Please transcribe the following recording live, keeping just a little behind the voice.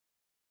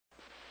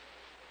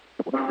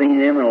I've seen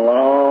him in a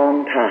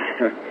long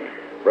time.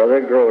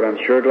 Brother Grote, I'm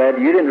sure glad.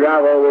 You didn't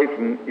drive all the way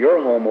from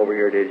your home over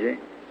here, did you,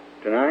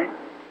 tonight?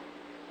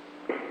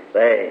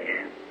 Say,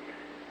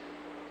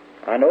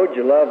 I knowed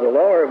you loved the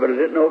Lord, but I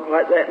didn't know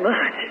quite that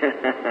much.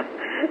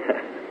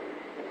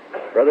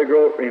 Brother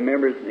Grote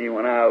remembers me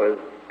when I was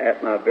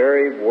at my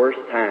very worst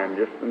time,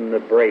 just in the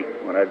break,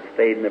 when I'd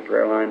stayed in the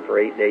prayer line for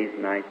 8 days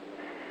and nights.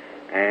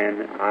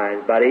 And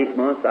about 8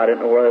 months, I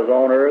didn't know whether I was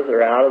on earth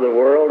or out of the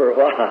world or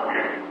what.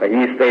 But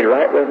you stayed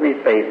right with me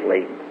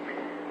faithfully.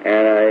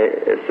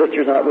 And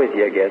sister's not with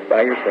you, I guess,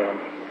 by yourself.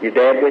 Your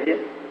dad with you?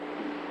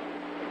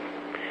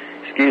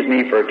 Excuse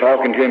me for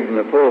talking to him from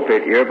the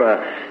pulpit here,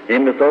 but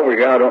him that's over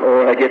here, I don't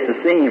know if I get to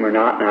see him or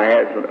not, and I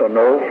have an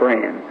old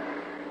friend.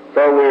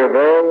 So we're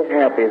very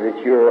happy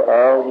that you're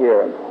all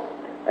here.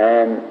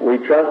 And we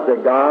trust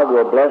that God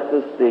will bless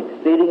us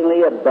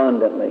exceedingly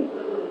abundantly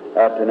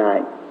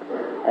tonight.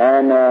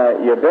 And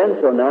you've been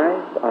so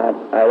nice.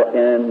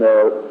 In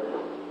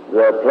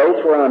the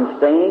place where I'm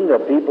staying, the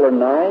people are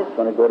nice.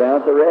 When I go down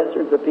to the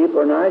restaurants, the people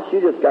are nice.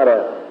 You just got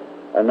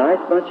a nice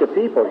bunch of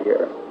people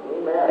here.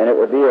 And it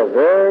would be a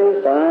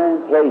very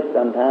fine place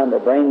sometime to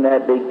bring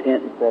that big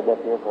tent and set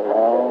up here for a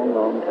long,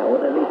 long time.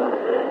 Wouldn't that be fine?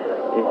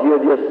 If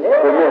you'd just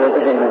permit it,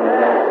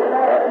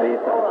 that would be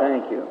fine.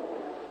 Thank you.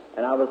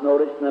 And I was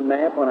noticing the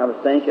map when I was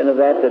thinking of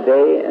that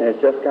today, and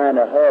it's just kind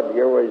of a hub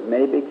here where there's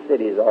many big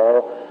cities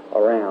all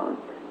around.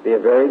 Be a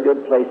very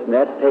good place, and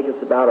that'd take us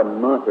about a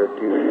month or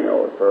two, you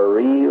know, for a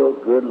real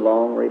good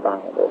long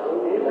revival.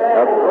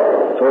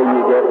 That's where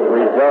you get the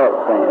results,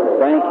 Sam.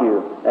 Thank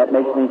you. That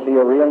makes me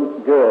feel real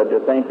good to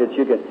think that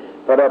you could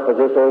put up with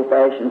this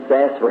old-fashioned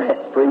sassafras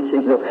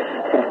preaching of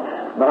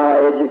my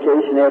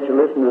education after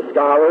listening to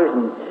scholars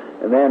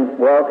and then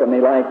welcome me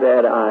like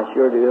that. I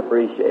sure do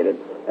appreciate it.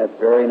 That's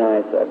very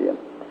nice of you.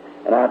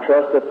 And I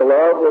trust that the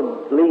Lord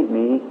will lead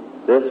me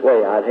this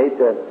way. I'd hate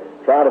to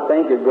try to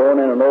think of going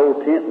in an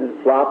old tent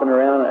and flopping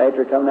around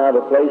after coming out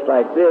of a place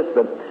like this,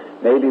 but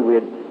maybe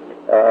we'd,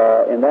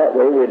 in that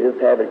way, we'd just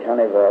have it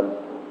kind of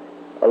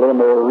a little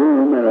more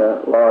room in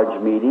a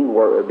large meeting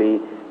where it would be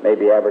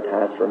maybe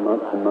advertised for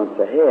months and months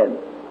ahead.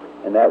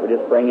 And that would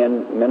just bring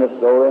in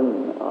Minnesota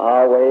and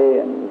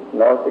Iowa and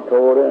North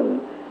Dakota and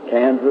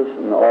Kansas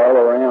and all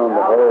around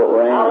the whole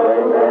range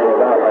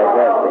about like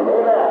that.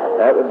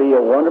 That would be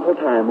a wonderful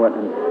time,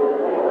 wouldn't it?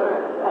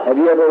 Have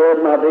you ever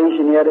read my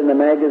vision yet in the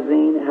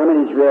magazine? How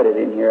many's read it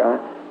in here?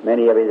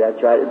 Many of you,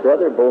 that's right.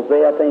 Brother Bose,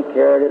 I think,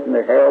 carried it, and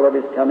the Herald of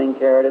His Coming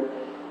carried it.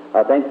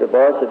 I think the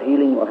Voice of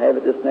Healing will have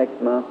it this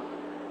next month.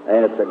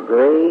 And it's a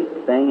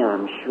great thing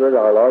I'm sure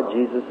our Lord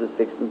Jesus is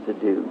fixing to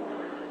do.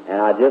 And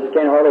I just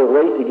can't hardly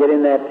wait to get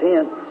in that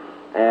tent,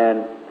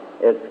 and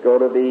it's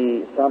going to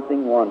be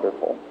something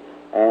wonderful.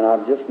 And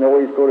I just know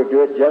He's going to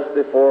do it just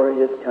before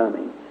His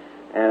coming.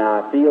 And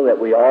I feel that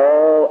we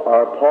all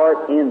are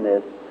part in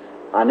this.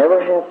 I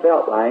never have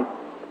felt like,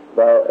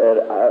 but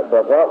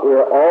what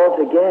we're all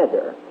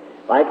together,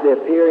 like the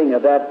appearing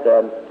of that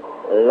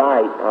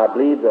light. I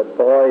believe the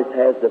boys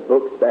has the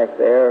books back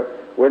there.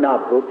 We're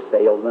not book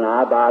salesmen.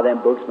 I buy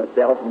them books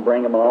myself and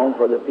bring them along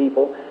for the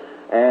people.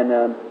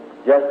 And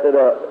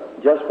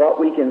just what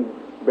we can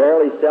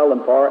barely sell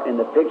them for, and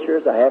the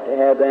pictures, I have to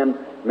have them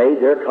made.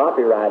 They're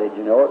copyrighted,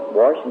 you know, at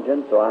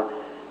Washington, so I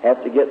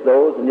have to get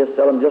those and just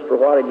sell them just for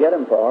what I get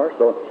them for.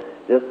 So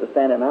just to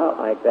send them out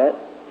like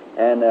that.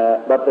 And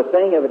but the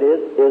thing of it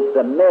is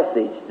the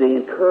message, the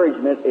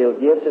encouragement it'll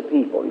give to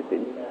people, you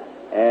see.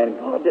 And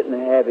God didn't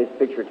have His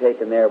picture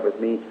taken there with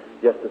me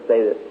just to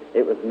say that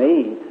it was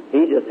me.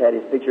 He just had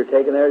His picture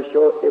taken there to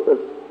show it was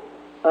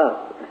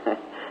us.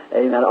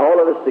 Amen. All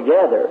of us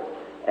together.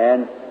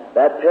 And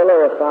that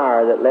pillar of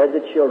fire that led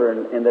the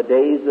children in the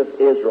days of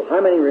Israel.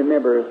 How many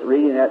remember us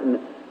reading that in,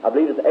 I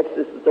believe it's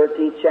Exodus the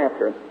 13th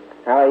chapter,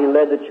 how He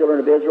led the children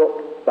of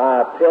Israel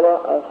by a pillar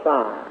of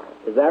fire.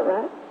 Is that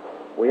right?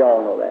 We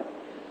all know that.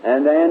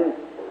 And then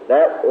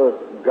that was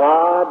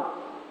God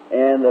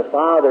and the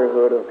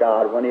fatherhood of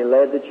God when He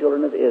led the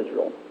children of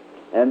Israel.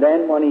 And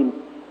then when He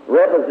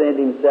represented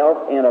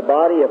Himself in a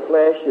body of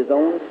flesh, His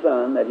own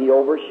Son that He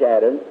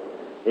overshadowed,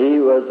 He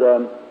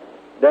was,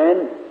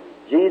 then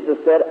Jesus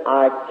said,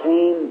 I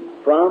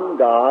came from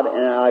God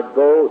and I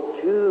go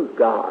to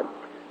God.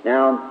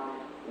 Now,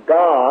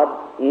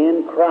 God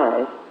in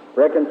Christ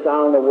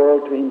reconciling the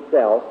world to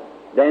Himself,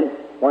 then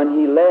when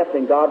He left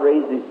and God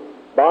raised His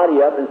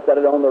body up and set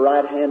it on the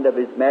right hand of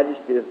His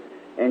majesty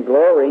and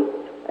glory,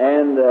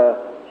 and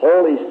the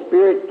Holy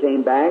Spirit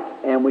came back,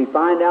 and we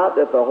find out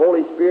that the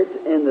Holy Spirit's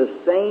in the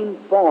same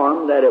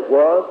form that it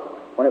was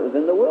when it was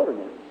in the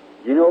wilderness.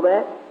 Do you know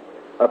that?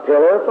 A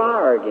pillar of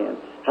fire again.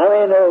 How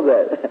many know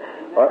that?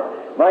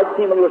 Might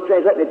seem a little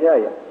strange. Let me tell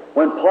you.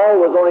 When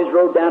Paul was on his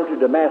road down to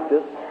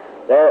Damascus,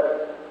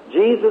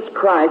 Jesus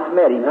Christ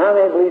met him. How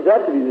many believe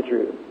that to be the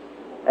truth?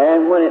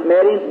 And when it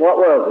met him, what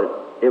was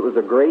it? It was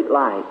a great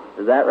light.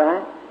 Is that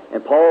right?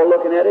 And Paul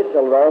looking at it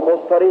till it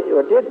almost put it,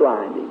 or did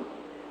blind him.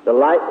 The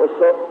light was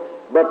so,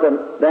 but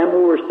them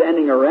who were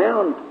standing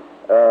around,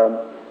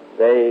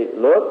 they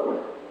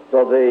looked,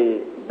 so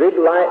the big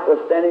light was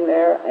standing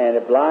there and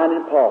it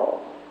blinded Paul.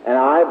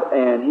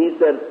 And he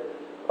said,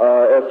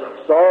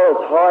 Saul,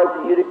 it's hard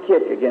for you to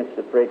kick against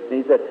the pricks.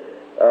 And he said,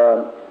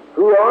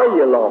 who are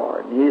you,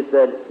 Lord? And he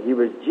said, he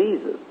was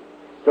Jesus.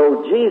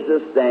 So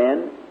Jesus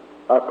then,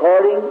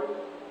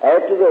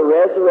 after the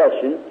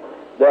resurrection,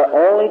 the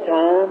only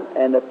time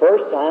and the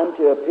first time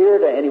to appear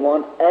to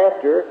anyone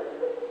after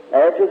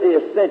the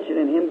ascension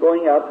and him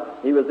going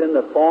up, he was in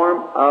the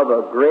form of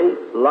a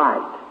great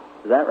light.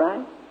 Is that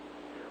right?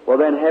 Well,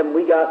 then haven't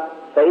we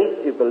got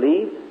faith to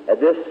believe that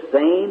this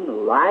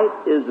same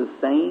light is the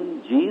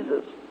same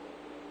Jesus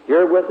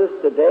here with us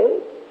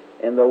today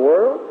in the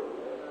world?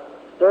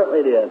 Certainly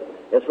it is.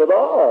 It's with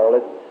all.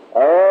 It's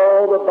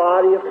all the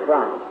body of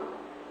Christ.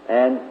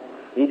 And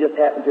he just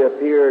happened to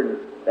appear in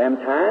them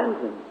times,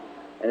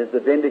 and it's a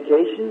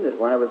vindication that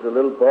when I was a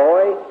little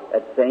boy,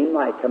 that same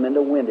light come in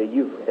the window.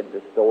 You've read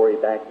the story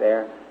back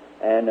there.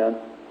 And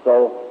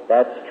so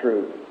that's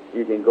true.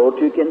 You can go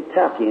to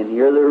Kentucky and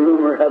hear the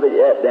rumor of it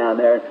yet down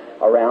there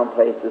around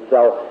places.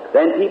 So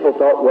then people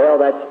thought, well,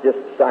 that's just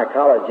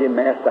psychology,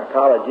 mass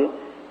psychology.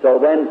 So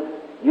then,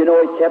 you know,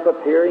 it kept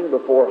appearing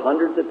before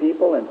hundreds of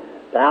people and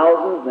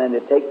thousands, and then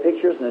they'd take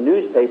pictures, and the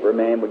newspaper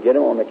man would get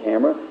them on the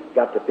camera,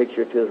 got the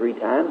picture 2 or 3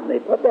 times, and they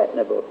put that in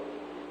a book.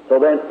 So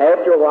then,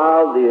 after a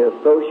while, the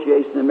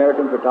Association,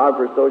 American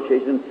Photographer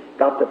Association,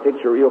 got the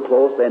picture real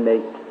close, and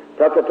they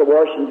took it to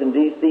Washington,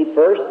 D.C.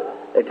 first.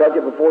 They took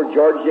it before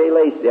George J.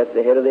 Lacey, that's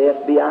the head of the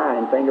FBI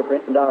in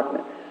fingerprint and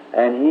document.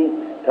 And he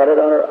put it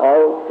under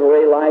all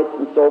three lights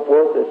and so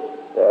forth.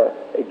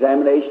 This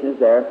examination is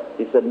there.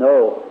 He said,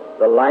 no,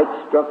 the light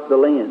struck the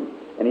lens.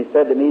 And he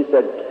said to me, he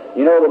said,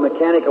 you know, the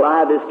mechanical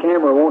eye of this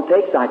camera won't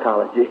take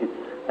psychology.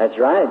 That's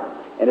right.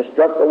 And it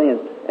struck the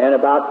lens. And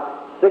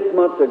about 6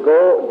 months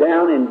ago,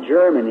 down in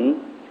Germany,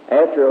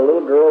 after a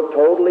little girl,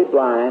 totally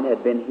blind,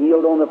 had been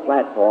healed on the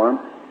platform,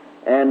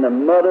 and the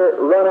mother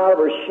run out of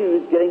her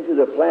shoes getting to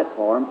the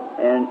platform,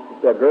 and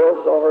the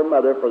girl saw her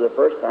mother for the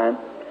first time.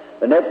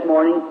 The next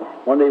morning,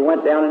 when they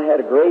went down and had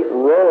a great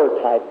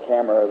roller-type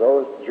camera,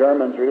 those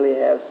Germans really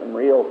have some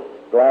real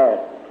glass,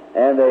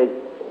 and they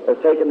were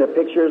taking the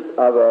pictures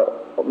of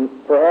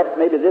perhaps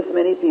maybe this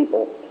many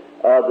people,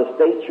 the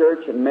state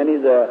church and many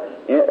of the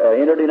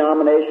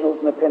interdenominationals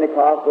and the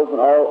Pentecostals and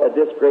all at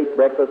this great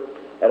breakfast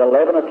at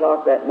 11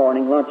 o'clock that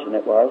morning, luncheon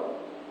it was.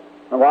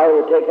 And while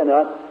we were taking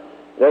up,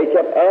 they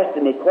kept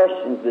asking me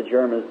questions, the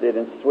Germans did,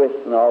 in Swiss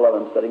and all of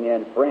them, sitting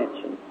in French.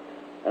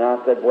 And I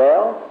said,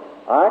 well,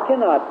 I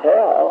cannot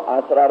tell.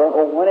 I said, I don't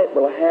know when it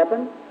will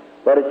happen,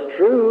 but it's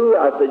true.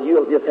 I said,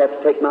 you'll just have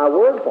to take my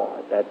word for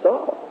it. That's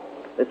all.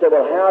 They said,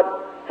 well,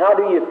 how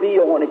do you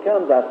feel when it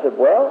comes? I said,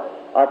 well,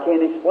 I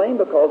can't explain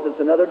because it's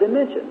another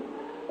dimension.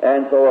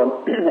 And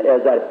so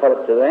as I put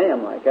it to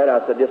them like that,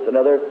 I said, just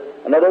another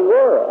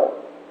world.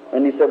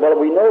 And he said, well,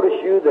 we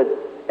notice you that,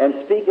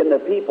 and speaking to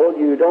people,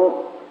 you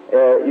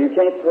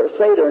can't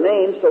say their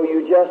names, so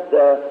you just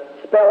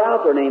spell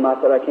out their name. I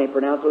said, I can't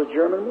pronounce those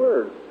German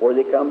words, where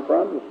they come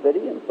from, the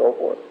city, and so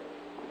forth.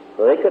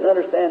 So they couldn't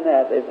understand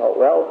that. They thought,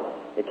 well,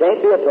 it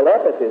can't be a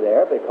telepathy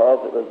there because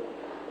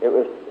it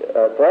was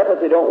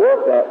telepathy don't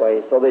work that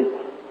way. So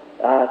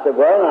I said,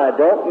 well, I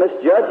don't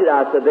misjudge it.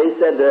 I said, they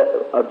said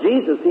of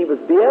Jesus, he was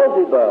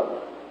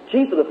Beelzebub,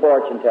 chief of the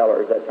fortune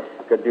tellers that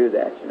could do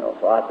that, you know.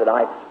 So I said,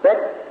 I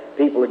expect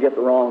people to get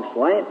the wrong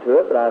slant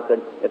to it, but I said,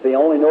 if they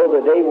only know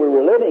the day we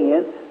were living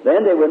in,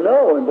 then they would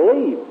know and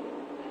believe.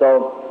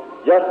 So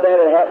just then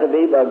it happened to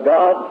be by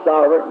God's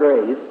sovereign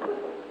grace.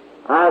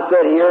 I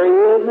said, here he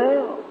is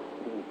now.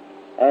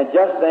 And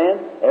just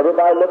then,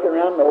 everybody looking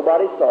around,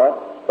 nobody saw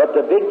it, but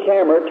the big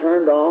camera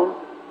turned on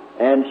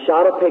and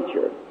shot a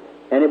picture.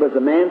 And it was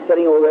a man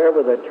sitting over there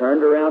with a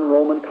turned-around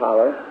Roman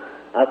collar.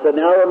 I said,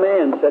 now the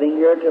man sitting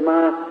here to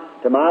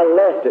my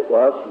left it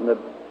was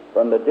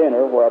from the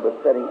dinner where I was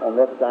sitting on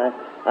this side.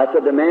 I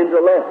said, the man to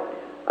the left.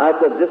 I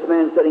said, this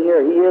man sitting here,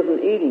 he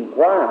isn't eating.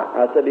 Why?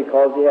 I said,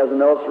 because he has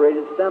an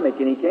ulcerated stomach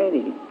and he can't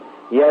eat.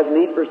 He hasn't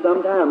eaten for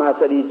some time. I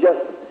said, he's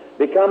just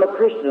become a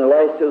Christian in the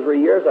last 2 or 3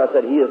 years. I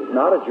said, he is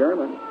not a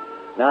German.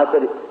 And I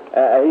said,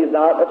 he's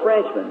not a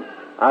Frenchman.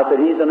 I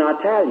said, he's an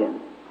Italian.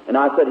 And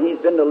I said, he's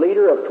been the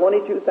leader of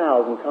 22,000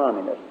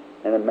 communists.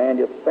 And the man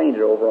just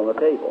fainted over on the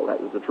table.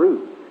 That was the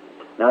truth.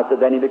 And I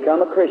said, then he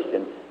become a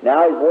Christian.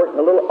 Now he's working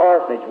a little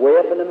orphanage way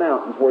up in the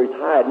mountains where he's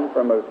hiding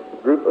from a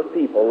group of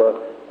people,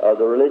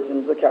 the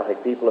religions, the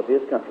Catholic people of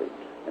his country.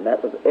 And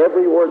that was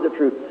every word the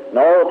truth. And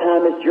all the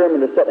time this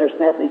German was sitting there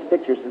snapping these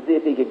pictures to see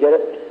if he could get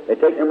it. They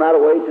take them right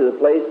away to the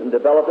place and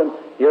develop them.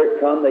 Here it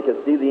come. They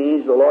could see the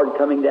angel of the Lord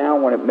coming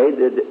down when it made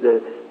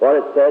what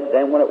it said.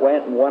 Then when it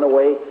went and went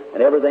away and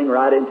everything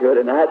right into it.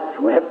 And that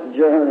swept the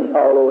journey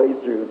all the way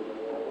through.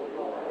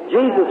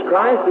 Jesus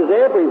Christ is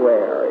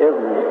everywhere,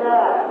 isn't he?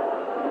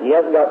 He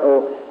hasn't got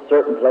no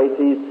certain place.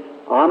 He's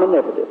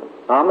omnipotent,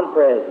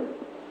 omnipresent,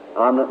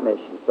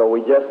 omniscient. So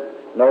we just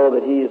know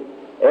that he is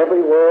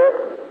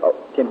everywhere,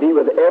 can be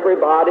with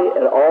everybody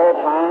at all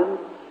times,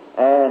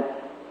 and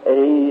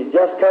he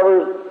just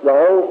covers the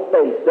whole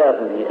space,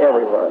 doesn't he,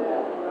 everywhere.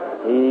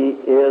 He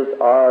is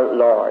our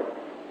Lord.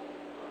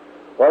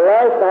 Well,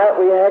 last night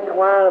we had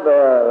quite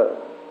of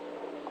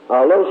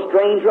a little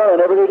strange road.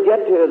 I never did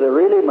get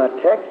to my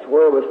text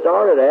where we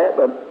started at,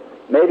 but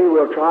maybe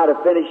we'll try to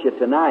finish it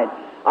tonight.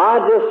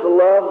 I just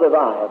love the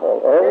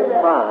Bible. Oh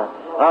my!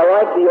 I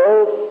like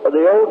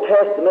the Old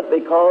Testament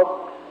because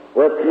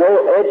with no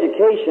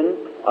education,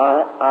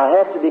 I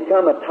have to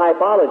become a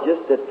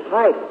typologist to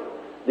type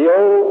the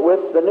Old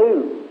with the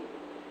New.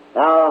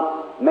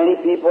 Now, many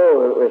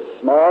people were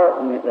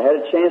smart and had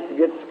a chance to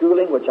get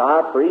schooling, which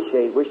I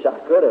appreciate, wish I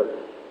could have.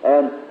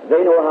 And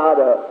they know how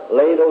to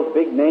lay those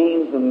big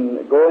names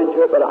and go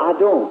into it, but I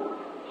don't.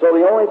 So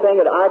the only thing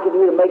that I can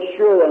do to make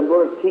sure that I'm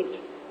going to teach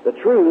the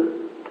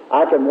truth,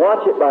 I can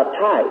watch it by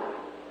type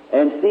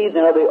and see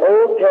now the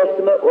Old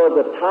Testament was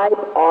a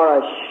type or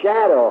a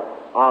shadow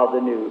of the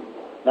New.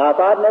 Now, if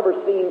I'd never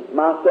seen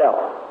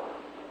myself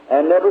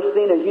and never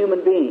seen a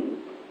human being,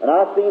 and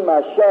I've seen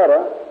my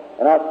shadow,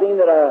 and I've seen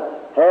that I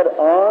had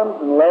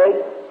arms and legs,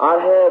 I'd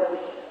have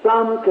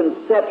some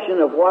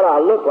conception of what I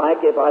look like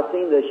if I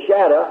seen the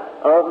shadow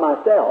of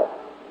myself.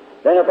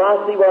 Then if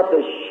I see what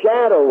the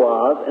shadow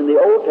was in the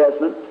Old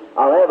Testament,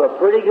 I'll have a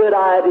pretty good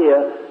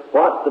idea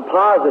what the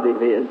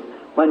positive is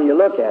when you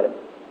look at it,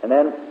 and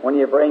then when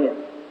you bring it.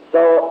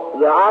 So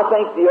I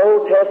think the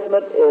Old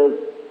Testament is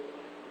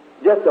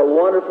just a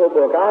wonderful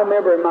book. I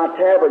remember in my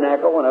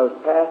tabernacle, when I was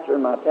pastor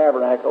in my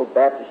tabernacle,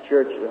 Baptist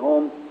church at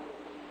home,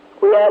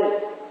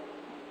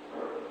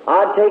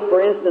 I'd take, for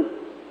instance,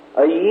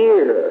 a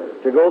year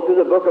to go through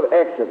the book of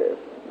Exodus.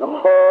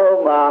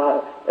 Oh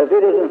my, if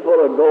it isn't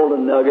full of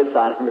golden nuggets,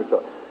 I never saw.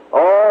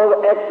 All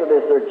of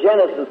Exodus or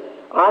Genesis.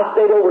 I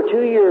stayed over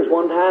 2 years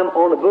one time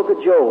on the book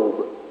of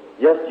Job.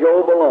 Just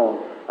Job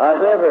alone. I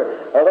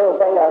remember a little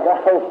thing I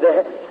got over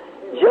there.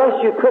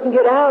 Just you couldn't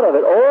get out of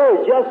it.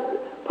 Oh, just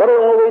put it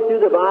all the way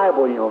through the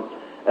Bible, you know.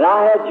 And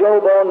I had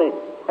Job on the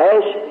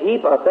ash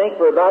heap, I think,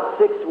 for about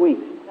 6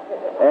 weeks.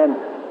 And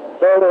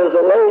so there was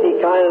a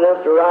lady kind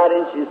enough to write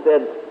in. She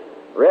said,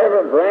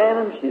 Reverend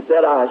Branham, she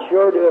said, I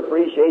sure do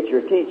appreciate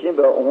your teaching,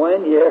 but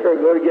when you ever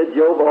go to get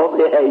Job off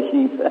the ash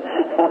heap?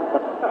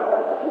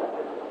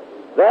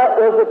 That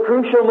was a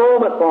crucial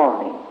moment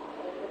for me.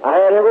 I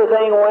had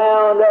everything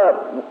wound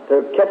up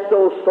to catch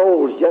those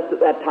souls just at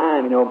that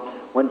time, you know,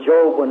 when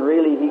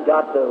really he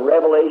got the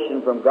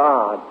revelation from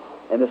God,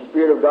 and the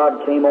Spirit of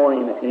God came on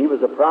him, and he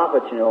was a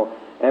prophet, you know.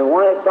 And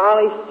when it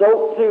finally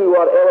soaked through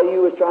what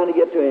Elihu was trying to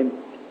get to him,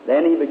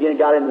 then he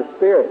got in the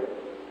Spirit.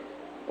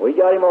 We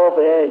got him off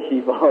the ash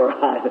heap, all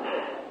right.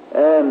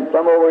 And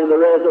some over in the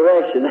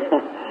resurrection.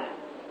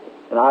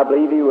 And I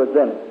believe he was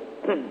in it.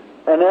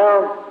 And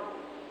now,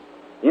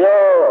 you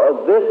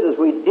know, this as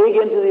we dig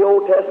into the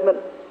Old Testament,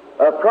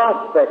 a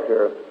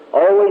prospector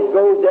always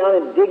goes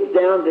down and digs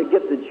down to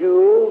get the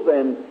jewels,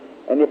 and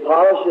he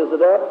polishes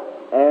it up.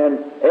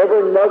 And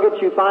every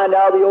nugget you find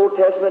out of the Old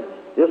Testament,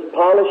 just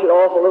polish it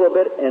off a little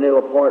bit, and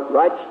it'll point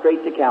right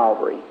straight to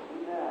Calvary.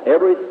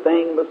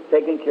 Everything was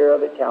taken care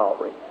of at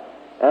Calvary.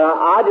 And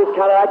I just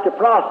kind of like to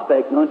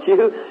prospect, don't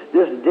you?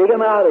 Just dig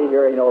them out of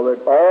here, you know,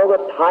 all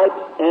the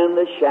types and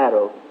the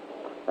shadows.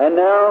 And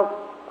now,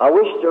 I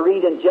wish to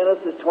read in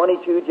Genesis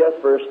 22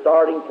 just for a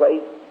starting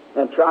place,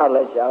 and try to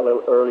let you out a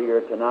little earlier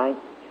tonight,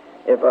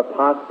 if I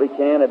possibly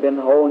can. I've been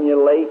holding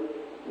you late.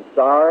 I'm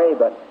sorry,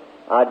 but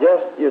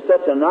you're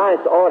such a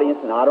nice audience,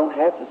 and I don't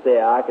have to say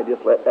I could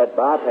just let that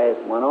bypass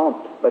one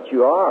on, but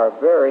you are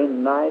a very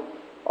nice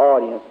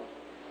audience.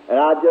 And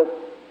I just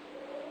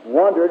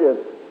wondered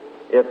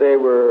if they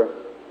were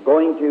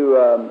going to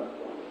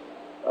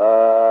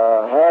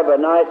have a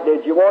night.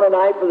 Did you want a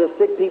night for the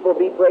sick people to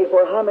be prayed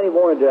for? How many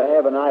wanted to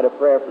have a night of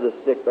prayer for the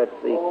sick? Let's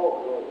see.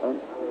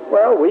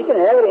 Well, we can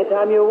have it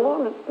anytime you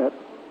want it.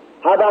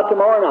 How about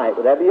tomorrow night?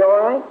 Would that be all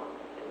right?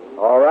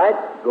 All right.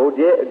 Go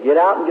get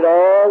out and get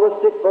all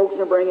the sick folks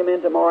and bring them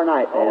in tomorrow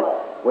night. And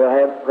we'll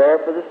have prayer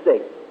for the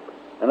sick.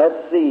 And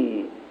let's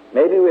see.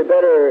 Maybe we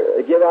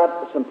better give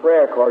out some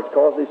prayer cards,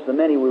 because there's so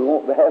many we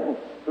won't have.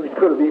 Who's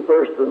going to be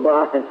first in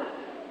line?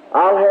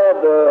 I'll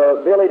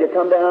have Billy to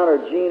come down, or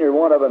Gene, or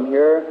one of them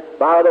here.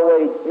 By the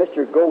way,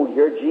 Mr. Gold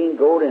here, Gene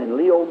Gold, and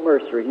Leo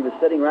Mercer, he was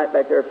sitting right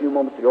back there a few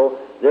moments ago.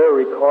 They're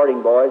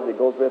recording boys that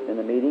goes with in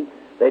the meeting.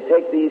 They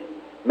take these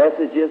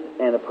messages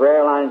and the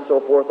prayer line and so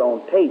forth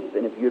on tapes,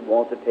 and if you'd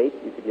want the tape,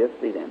 you could just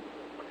see them.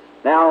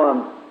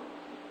 Now,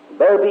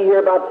 better be here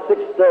about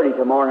 6:30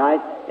 tomorrow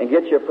night and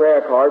get your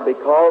prayer card,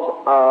 because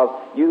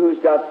of you who's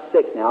got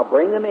sick. Now,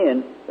 bring them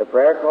in, the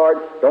prayer card.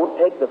 Don't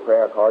take the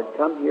prayer card.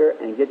 Come here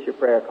and get your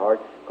prayer card,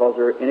 because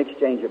they're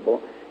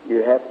inexchangeable.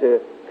 You have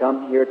to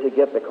come here to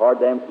get the card,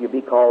 then you'll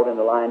be called in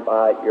the line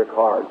by your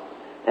card.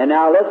 And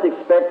now, let's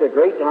expect a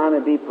great time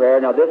and be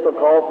prayer. Now, this will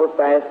call for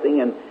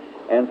fasting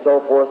and so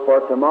forth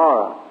for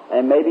tomorrow.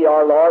 And maybe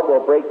our Lord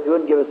will break through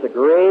and give us a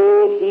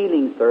great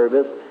healing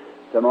service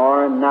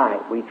tomorrow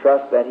night. We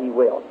trust that He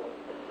will.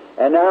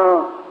 And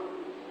now,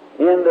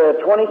 in the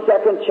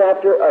 22nd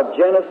chapter of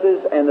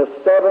Genesis, and the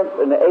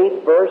 7th and the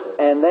 8th verse,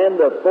 and then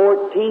the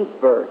 14th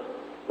verse,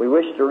 we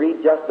wish to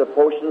read just a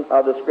portion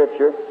of the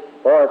Scripture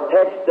for our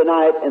text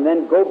tonight, and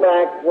then go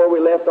back where we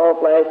left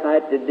off last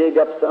night to dig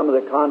up some of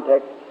the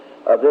context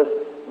of this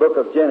book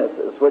of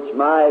Genesis, which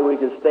we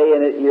could stay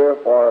in it here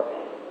for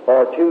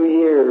for 2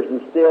 years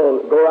and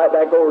still go right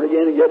back over it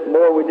again and get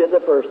more we did the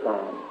first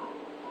time.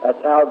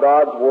 That's how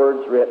God's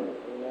Word's written.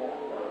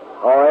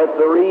 All right,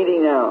 the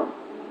reading now.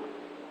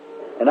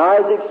 And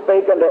Isaac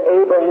spake unto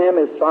Abraham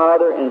his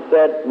father and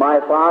said, My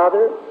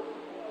father?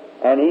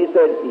 And he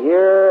said,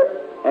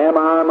 Here am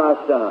I, my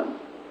son.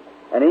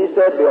 And he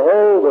said,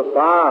 Behold the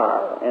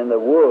fire and the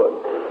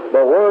wood,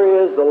 but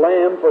where is the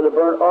lamb for the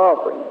burnt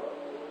offering?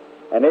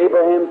 And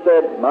Abraham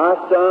said, My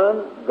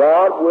son,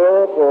 God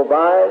will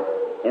provide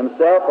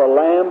himself a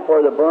lamb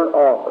for the burnt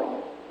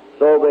offering.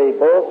 So they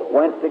both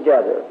went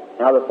together.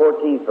 Now the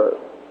 14th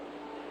verse.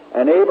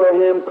 And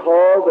Abraham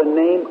called the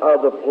name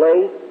of the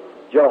place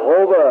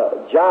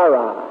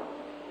Jehovah-Jireh,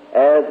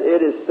 as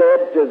it is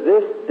said to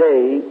this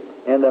day,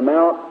 in the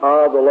mount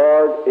of the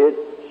Lord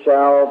it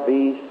shall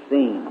be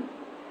seen.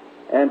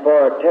 And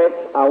for a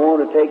text, I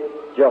want to take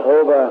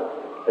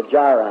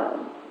Jehovah-Jireh.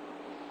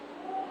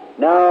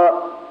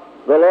 Now,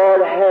 the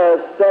Lord has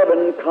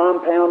 7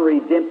 compound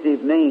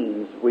redemptive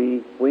names.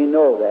 We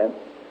know that.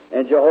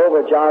 And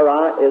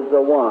Jehovah-Jireh is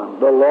the one.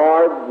 The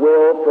Lord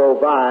will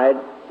provide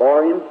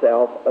for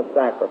himself a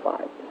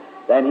sacrifice.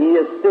 Then he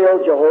is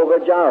still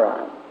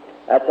Jehovah-Jireh.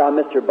 That's how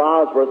Mr.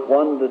 Bosworth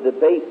won the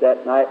debate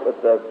that night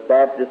with the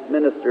Baptist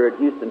minister at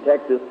Houston,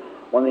 Texas,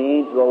 when the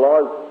angel of the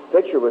Lord's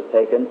picture was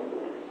taken,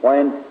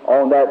 when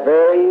on that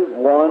very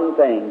one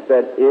thing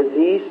said, Is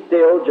he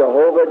still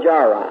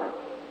Jehovah-Jireh?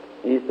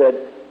 He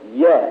said,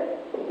 Yes.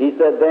 He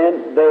said,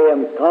 then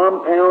the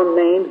compound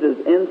names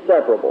is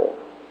inseparable.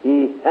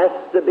 He has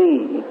to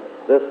be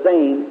the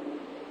same,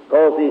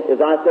 because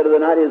as I said the other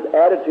night, his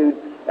attitude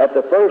at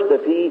the first,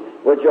 if he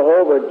was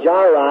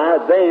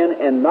Jehovah-Jireh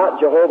then and not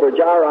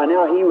Jehovah-Jireh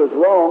now, he was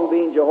wrong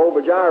being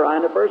Jehovah-Jireh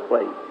in the first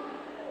place.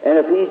 And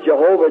if he's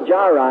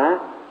Jehovah-Jireh,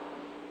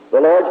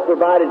 the Lord's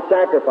provided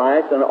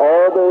sacrifice, and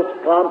all those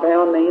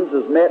compound names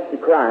is met in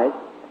Christ.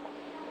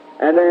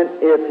 And then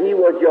if he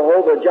was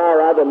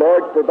Jehovah-Jireh, the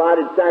Lord's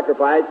provided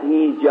sacrifice,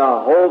 he's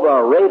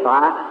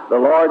Jehovah-Rapha,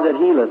 the Lord that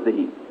healeth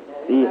thee.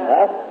 He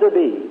has to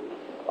be.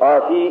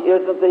 Or if he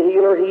isn't the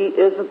healer, he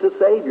isn't the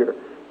Savior.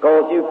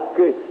 Because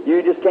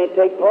you just can't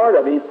take part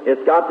of him.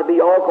 It's got to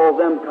be all, because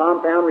them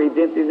compound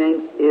redemptive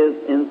names is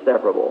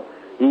inseparable.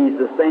 He's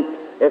the same.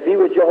 If he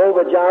was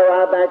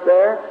Jehovah-Jireh back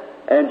there,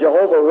 and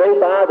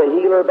Jehovah-Rapha, the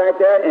healer back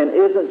there, and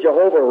isn't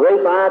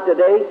Jehovah-Rapha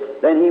today,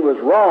 then he was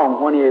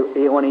wrong when he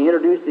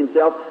introduced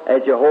himself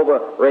as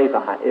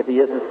Jehovah-Rapha, if he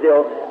isn't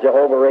still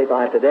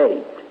Jehovah-Rapha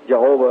today.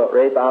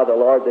 Jehovah-Rapha, the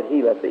Lord that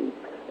healeth thee.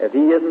 If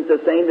he isn't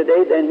the same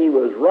today, then he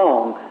was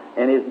wrong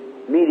in his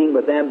meeting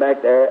with them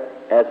back there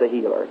as a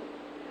healer.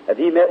 If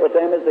he met with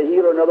them as a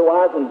healer and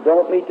otherwise and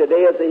don't meet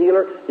today as a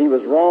healer, he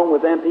was wrong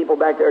with them people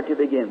back there to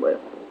begin with.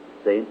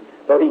 See?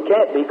 So he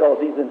can't be, because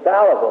he's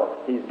infallible.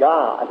 He's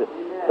God.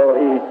 So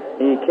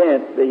he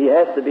can't. He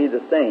has to be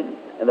the same.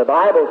 And the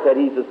Bible said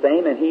he's the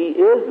same, and he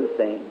is the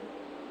same.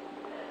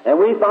 And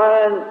we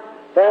found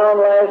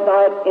last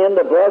night in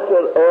the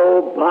blessed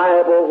old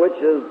Bible, which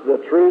is the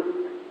truth,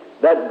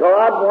 that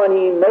God, when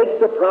he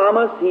makes a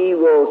promise, he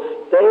will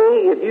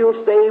stay. If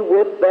you'll stay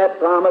with that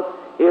promise,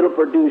 it'll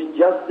produce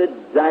just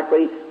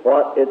exactly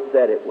what it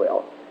said it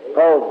will.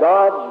 Because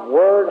God's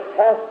Word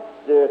has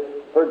to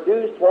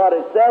produce what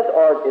it says,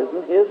 or it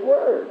isn't his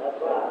Word.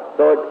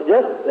 So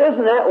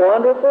isn't that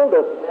wonderful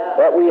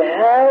that we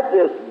have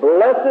this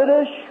blessed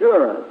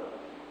assurance?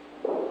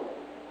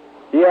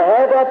 Do you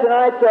have that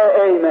tonight?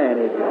 Say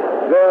amen.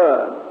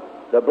 Good.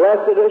 The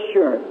blessed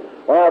assurance.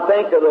 When I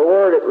think of the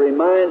Word, it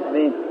reminds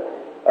me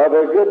of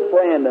a good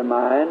friend of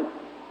mine.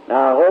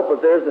 Now, I hope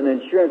if there's an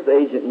insurance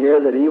agent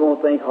here that he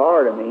won't think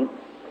hard of me.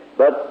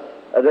 But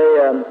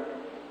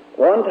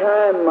one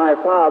time my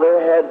father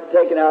had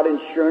taken out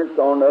insurance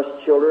on us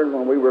children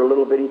when we were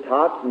little bitty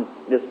tots, and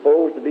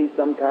disposed to be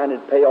some kind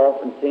of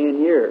payoff in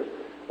 10 years.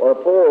 Well, a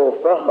poor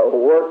old fellow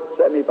worked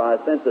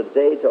 75 cents a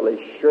day till his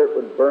shirt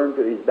would burn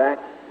to his back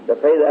to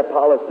pay that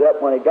policy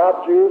up. When he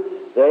got through,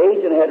 the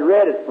agent had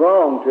read it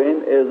wrong to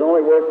him. It was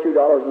only worth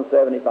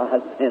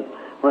 $2.75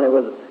 when it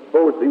was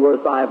supposed to be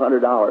worth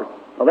 $500.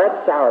 Well,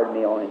 that soured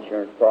me on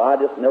insurance, so I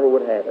just never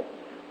would have it.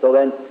 So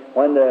then,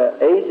 when the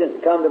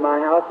agent come to my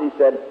house, he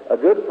said, a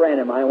good friend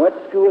of mine went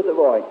to school with a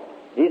boy.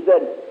 He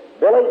said,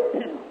 Billy,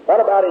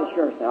 what about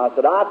insurance now? I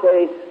said, I'll tell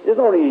you, there's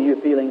no need of you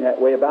feeling that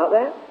way about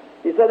that.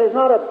 He said, there's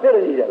not a bit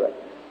of need of it.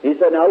 He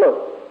said, now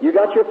look, you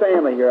got your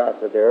family here. I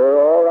said, they're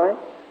all right.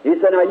 He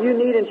said, now you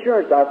need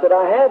insurance. I said,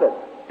 I have it.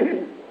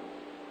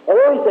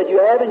 Oh, he said, you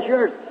have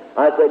insurance?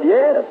 I said,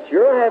 yes,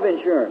 sure I have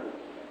insurance.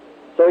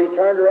 So he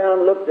turned around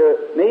and looked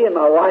at me, and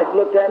my wife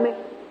looked at me.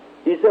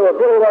 He said, well,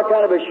 Billy, what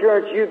kind of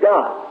assurance you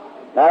got?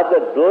 I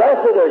said,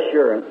 blessed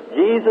assurance,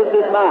 Jesus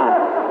is mine.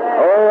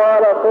 Oh,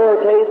 what a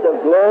foretaste of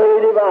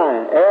glory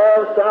divine,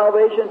 heir of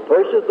salvation,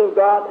 purchased of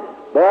God,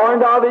 born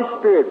of his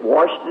Spirit,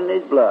 washed in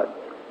his blood.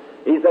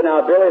 He said,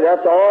 now, Billy,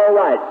 that's all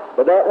right,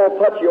 but that won't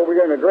put you over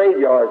here in the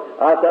graveyard.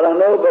 I said, I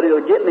know, but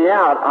it'll get me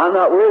out. I'm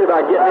not worried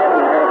about getting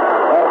in there.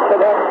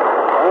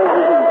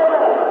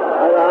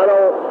 I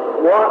don't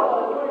want...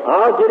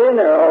 I'll get in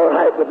there all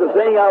right, but the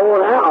thing I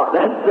want out,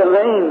 that's the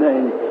main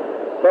thing.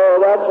 So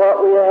that's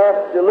what we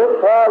have to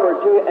look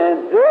forward to,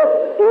 and this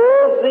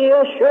is the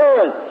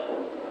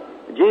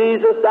assurance.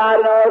 Jesus died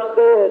in our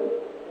stead,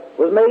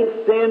 was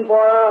made sin for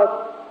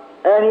us,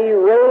 and He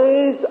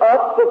raised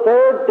up the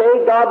third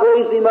day. God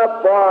raised Him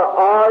up for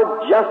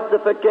our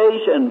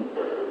justification,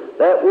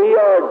 that we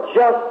are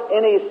just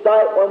in His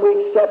sight when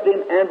we accept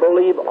Him and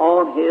believe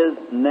on His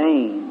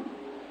name.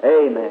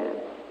 Amen.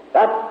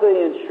 That's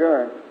the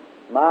insurance.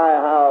 My,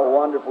 how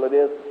wonderful it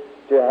is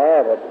to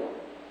have it,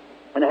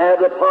 and have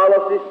the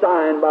policy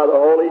signed by the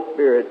Holy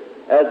Spirit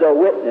as a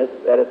witness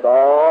that it's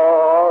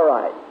all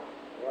right.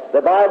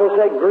 The Bible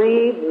said,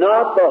 grieve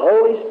not the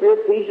Holy Spirit,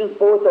 Ephesians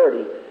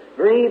 4:30.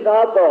 Grieve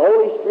not the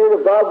Holy Spirit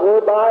of God,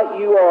 whereby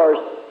you are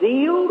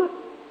sealed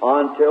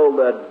until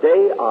the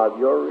day of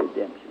your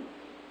redemption.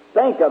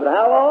 Think of it.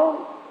 How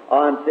long?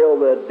 Until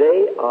the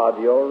day of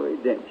your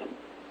redemption.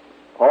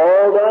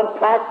 All done,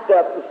 packed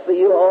up, the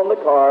seal on the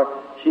car.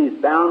 She's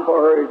bound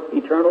for her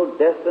eternal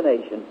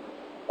destination.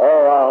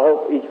 Oh, I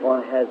hope each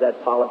one has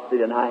that policy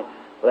tonight,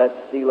 that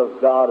seal of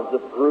God's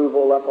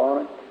approval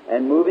upon it,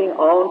 and moving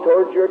on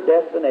towards your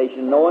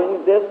destination,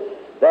 knowing this,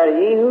 that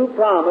He who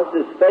promised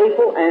is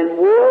faithful and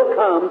will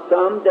come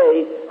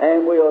someday,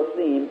 and we'll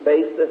see Him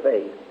face to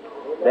face.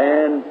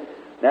 Then,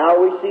 now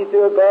we see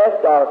through a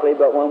glass darkly,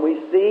 but when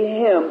we see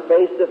Him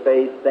face to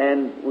face,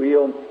 then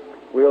we'll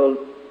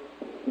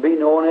be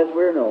known as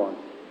we're known.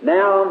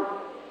 Now,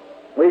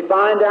 we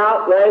find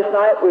out, last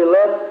night we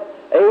left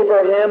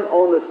Abraham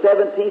on the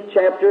 17th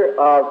chapter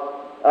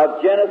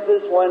of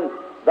Genesis, when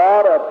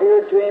God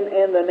appeared to him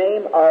in the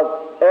name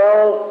of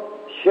El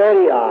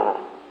Shaddai.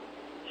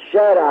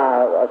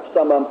 Shaddai,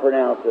 some of them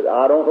pronounce it.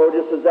 I don't know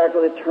just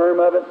exactly the term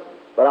of it,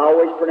 but I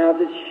always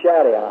pronounce it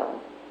Shaddai.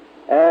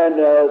 And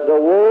the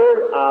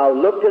word, I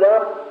looked it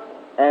up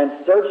and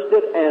searched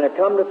it, and I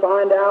come to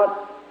find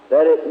out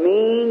that it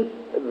means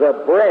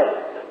the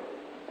breast.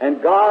 And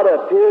God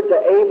appeared to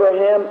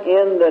Abraham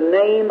in the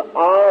name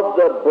of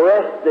the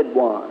breasted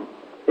one.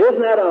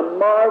 Isn't that a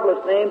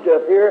marvelous name to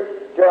appear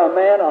to a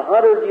man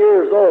 100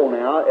 years old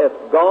now?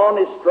 It's gone,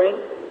 his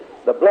strength.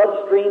 The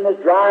bloodstream has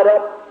dried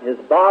up. His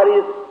body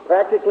is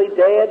practically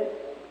dead.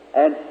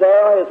 And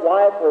Sarah, his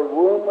wife, her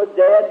womb was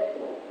dead.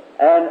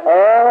 And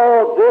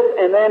all this,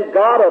 and then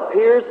God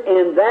appears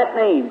in that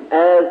name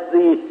as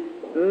the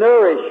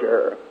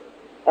nourisher,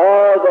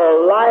 or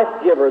the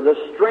life giver, the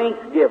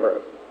strength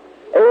giver.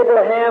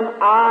 Abraham,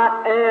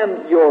 I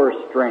am your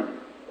strength.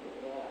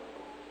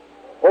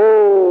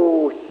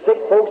 Oh, sick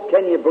folks,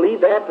 can you believe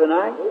that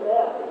tonight?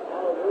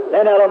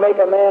 Then that'll make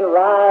a man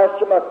rise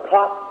from a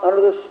cot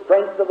under the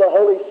strength of the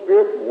Holy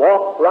Spirit,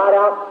 walk right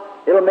out.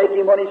 It'll make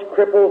him, when he's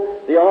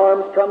crippled, the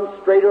arms come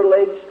straight or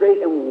legs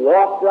straight, and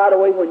walk right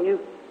away. When you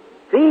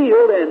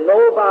feel and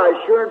know by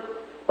assurance,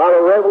 by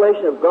the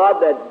revelation of God,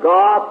 that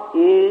God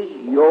is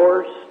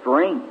your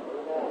strength.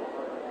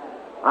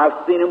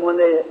 I've seen him when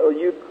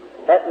you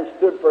hadn't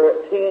stood for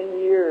 10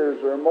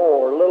 years or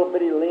more, little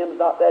bitty limbs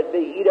not that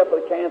big, eat up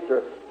with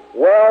cancer.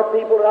 Where are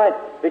people tonight?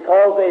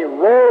 Because they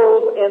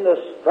rose in the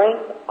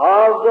strength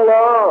of the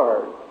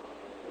Lord.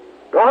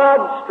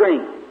 God's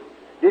strength.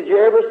 Did you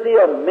ever see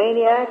a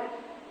maniac?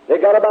 They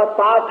got about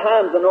 5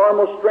 times the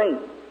normal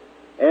strength.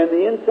 And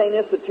the insane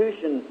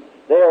institution,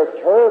 they are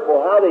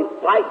terrible how they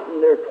fight,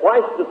 and they're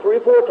twice to 3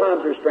 or 4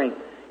 times their strength.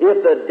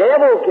 If the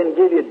devil can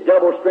give you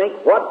double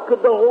strength, what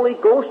could the Holy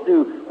Ghost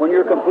do when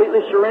you're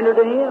completely surrendered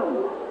to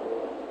Him?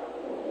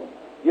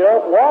 You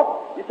don't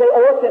walk. You say,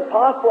 oh, it's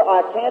impossible.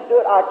 I can't do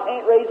it. I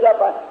can't raise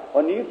up.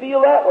 When you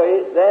feel that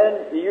way,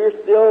 then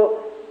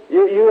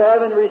you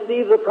haven't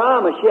received the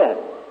promise yet.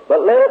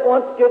 But let it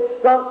once get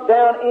sunk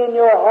down in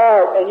your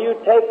heart, and you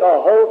take a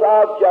hold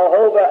of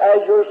Jehovah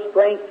as your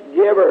strength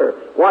giver.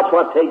 Watch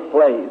what takes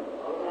place.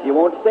 You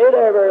won't stay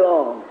there very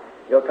long.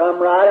 You'll come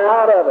right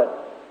out of it.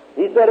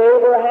 He said,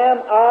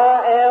 Abraham,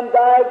 I am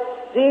thy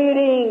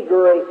exceeding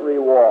great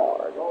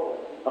reward.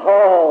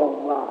 Oh,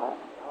 my.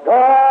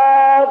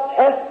 God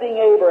testing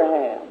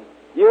Abraham.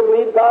 You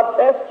believe God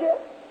tests you?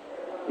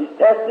 He's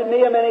tested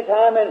me a many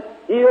times, and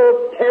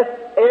He'll test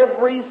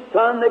every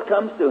son that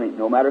comes to Him,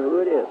 no matter who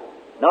it is.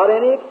 Not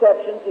any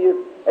exceptions.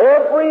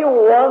 Every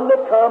one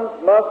that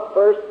comes must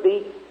first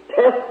be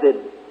tested,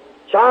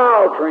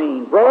 child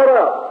trained, brought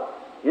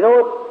up. You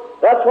know,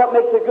 that's what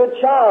makes a good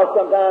child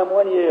sometimes,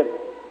 when you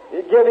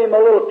give him a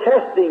little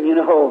testing, you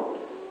know.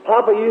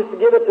 Papa used to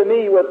give it to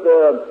me with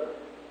the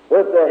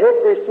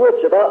hickory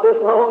switch about this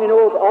long, you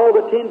know, with all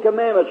the 10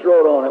 Commandments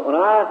wrote on it.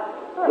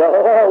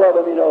 All of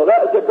them, you know,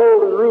 that was the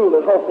golden rule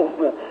at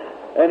home.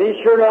 And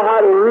he sure knew how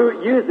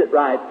to use it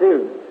right,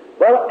 too.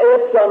 Well,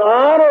 it's an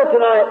honor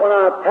tonight when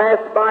I pass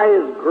by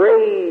his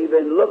grave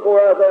and look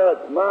where I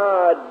thought,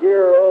 my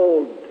dear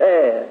old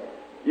Dad,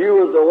 you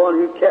was the one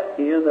who kept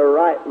me in the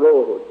right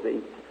road, see.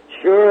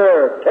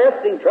 Sure,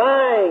 testing,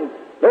 trying,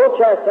 no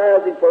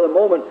chastising for the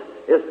moment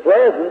is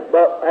pleasant,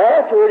 but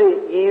afterward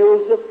it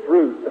yields the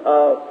fruit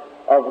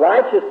of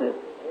righteousness.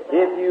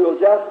 If you'll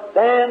just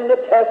stand the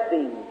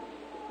testing.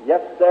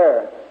 Yes,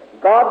 sir.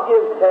 God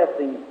gives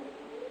testing.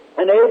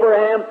 And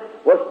Abraham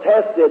was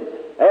tested.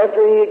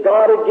 after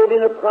God had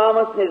given him a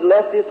promise and had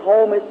left his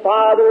home, his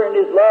father and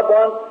his loved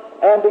ones,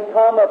 and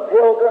become a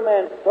pilgrim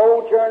and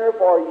sojourner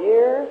for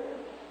years,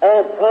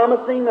 and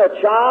promising a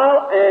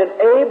child, and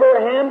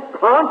Abraham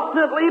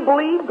constantly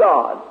believed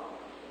God.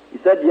 He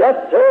said, yes,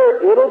 sir,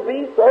 it'll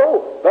be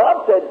so.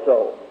 God said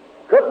so.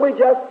 Couldn't we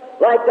just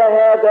like to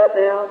have that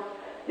now?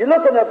 You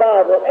look in the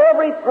Bible,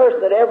 every person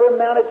that ever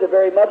amounted to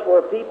very much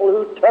were people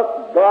who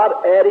took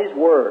God at His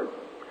word.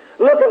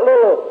 Look at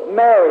little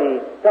Mary,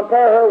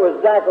 compare her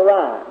with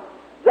Zachariah.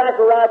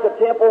 Zachariah at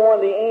the temple,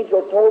 when the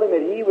angel told him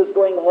that he was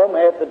going home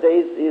after the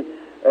days his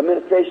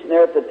administration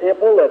there at the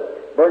temple,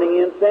 that burning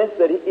incense,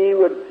 that he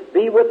would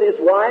be with his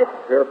wife,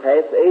 her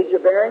past the age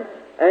of bearing,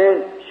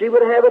 and she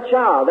would have a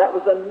child. That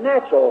was a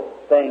natural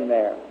thing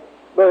there.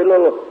 But a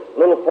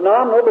little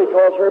phenomenal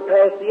because her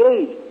past the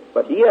age.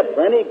 But he had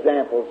plenty of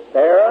examples,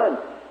 Sarah and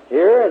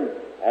here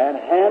and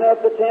Hannah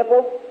at the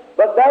temple.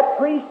 But that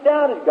priest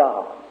doubted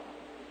God.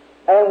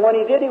 And when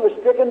he did, he was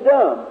stricken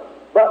dumb.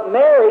 But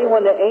Mary,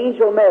 when the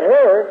angel met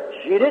her,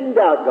 she didn't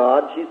doubt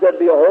God. She said,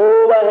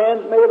 behold, the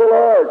handmaid of the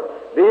Lord,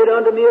 be it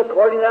unto me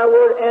according to thy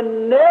word.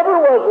 And never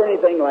was there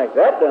anything like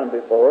that done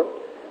before.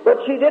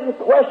 But she didn't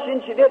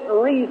question, she didn't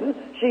reason,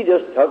 she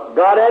just took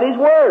God at His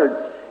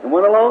word and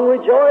went along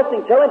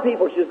rejoicing, telling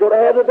people she's going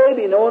to have a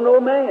baby, knowing no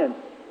man,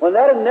 when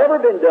that had never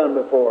been done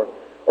before.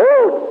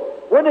 Oh,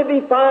 wouldn't it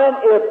be fine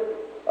if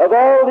of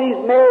all these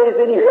Marys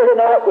in here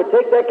tonight would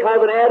take that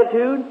kind of an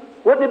attitude?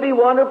 Wouldn't it be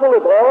wonderful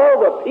if all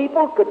the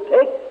people could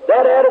take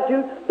that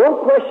attitude?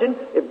 Don't question,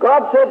 if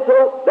God said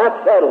so,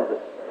 that settles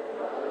it.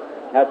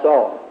 That's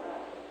all.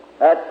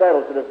 That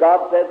settles it. If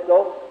God said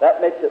so,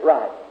 that makes it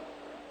right.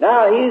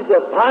 Now, He's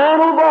the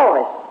final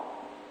voice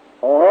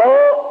on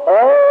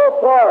all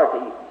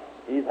authority.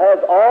 He has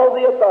all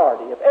the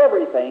authority of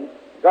everything.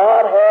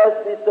 God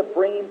has His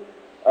supreme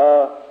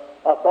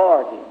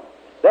authority.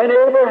 Then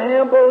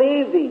Abraham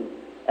believed Him.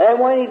 And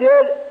when he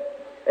did,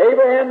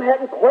 Abraham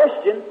hadn't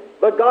questioned,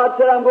 but God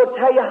said, I'm going to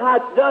tell you how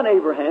it's done,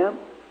 Abraham.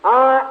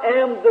 I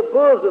am the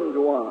bosomed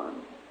one.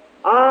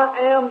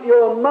 I am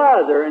your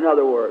mother, in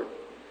other words.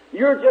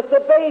 You're just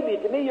a baby.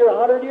 To me, you're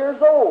 100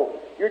 years old.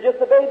 You're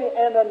just a baby,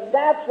 and the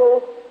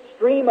natural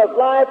stream of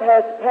life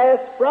has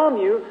passed from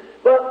you,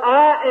 but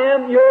I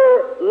am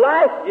your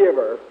life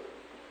giver.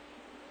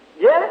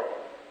 Yes?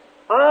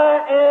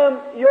 I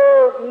am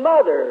your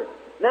mother.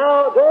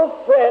 Now,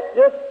 don't fret.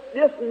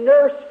 Just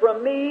nurse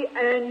from me,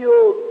 and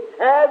you'll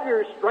have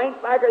your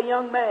strength like a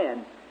young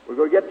man. We're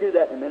going to get to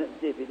that in a minute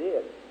and see if he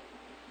did.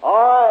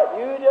 All right,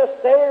 you just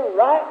stay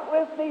right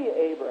with me,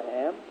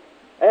 Abraham,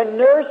 and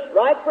nurse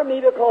right from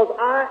me, because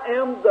I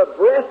am the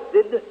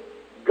breasted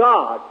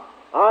God.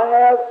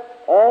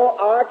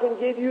 I can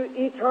give you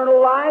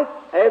eternal life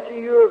after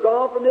you are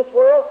gone from this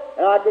world,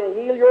 and I can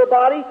heal your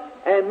body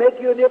and make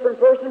you a different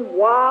person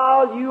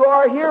while you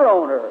are here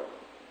on earth.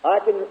 I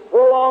can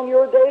prolong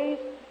your days.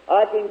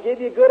 I can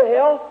give you good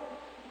health.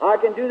 I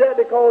can do that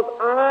because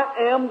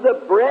I am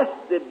the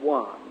breasted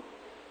one.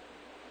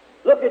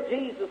 Look at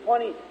Jesus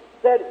when He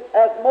said,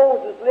 as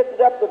Moses lifted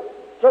up the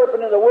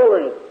serpent in the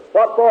wilderness.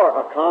 What for?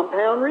 A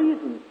compound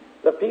reason.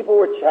 The people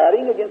were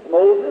chatting against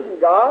Moses and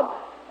God,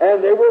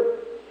 and they were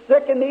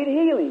sick and need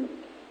healing.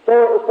 So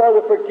it was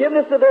for the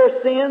forgiveness of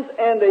their sins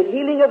and the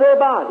healing of their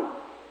body.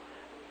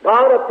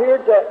 God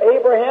appeared to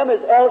Abraham as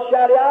El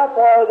Shaddai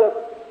for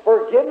the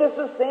forgiveness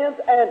of sins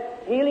and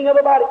healing of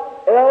the body.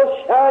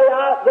 El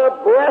Shaddai, the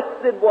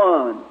breasted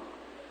one.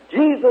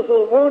 Jesus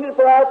was wounded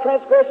for our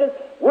transgressions.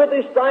 With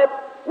His stripes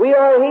we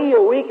are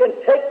healed. We can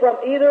take from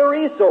either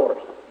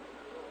resource.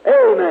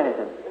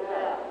 Amen.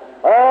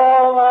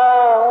 Oh,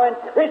 my,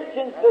 when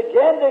Christians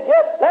begin to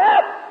get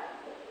that,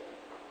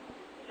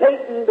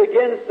 Satan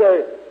begins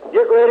to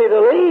get ready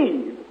to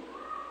leave.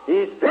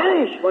 He's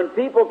finished when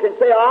people can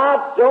say,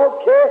 I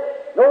don't care.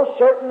 No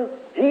certain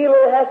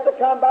healer has to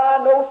come by.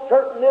 No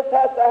certain this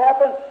has to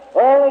happen.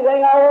 Only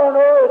thing I want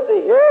to know is to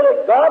hear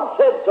that God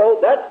said so.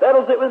 That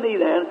settles it with me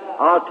then.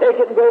 I'll take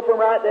it and go from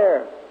right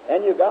there.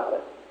 And you got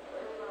it.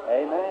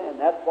 Amen.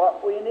 That's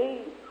what we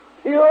need.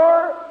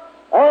 Pure,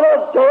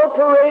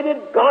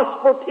 unadulterated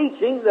gospel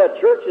teaching. The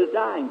church is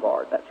dying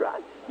for it. That's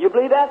right. You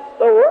believe that?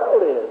 The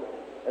world is.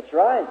 That's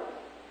right.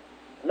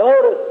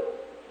 Notice,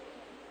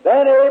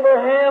 then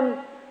Abraham,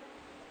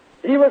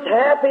 he was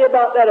happy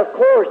about that, of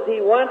course.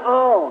 He went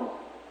on.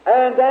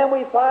 And then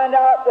we find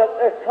out that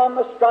there come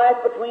a strife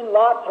between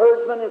Lot's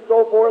herdsmen and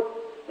so forth.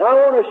 Now I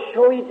want to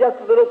show you just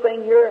a little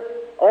thing here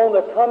on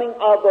the coming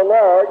of the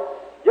Lord,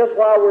 just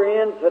while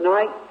we're in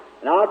tonight.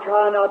 And I'll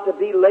try not to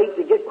be late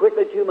to get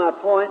quickly to my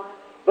point.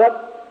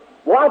 But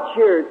watch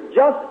here.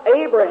 Just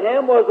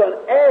Abraham was an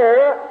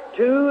heir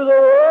to the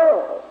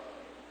world.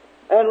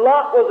 And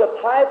Lot was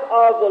a type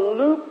of the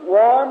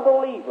lukewarm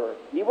believer.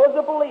 He was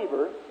a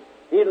believer.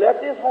 He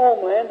left his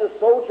homeland to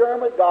sojourn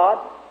with God,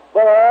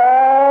 but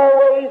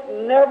always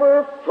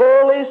never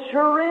fully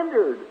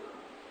surrendered.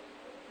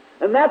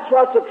 And that's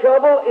what's the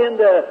trouble in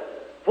the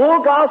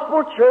full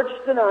gospel church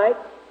tonight,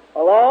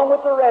 along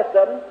with the rest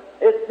of them.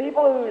 It's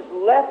people who's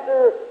left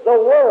the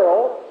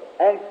world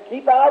and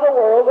keep out of the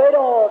world. They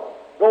don't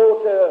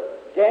go to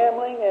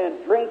gambling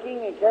and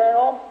drinking and carrying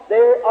on.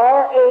 They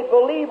are a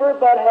believer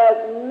but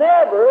has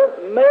never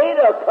made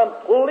a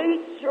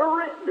complete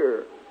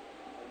surrender.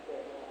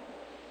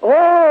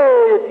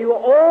 Oh, if you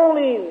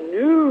only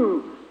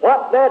knew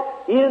what that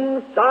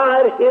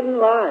inside hidden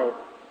life,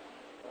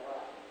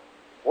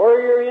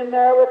 where you're in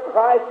there with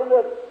Christ and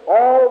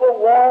all the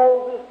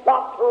walls is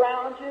stopped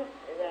around you.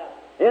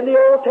 In the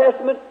Old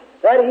Testament,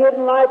 that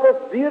hidden life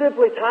was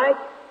beautifully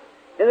typed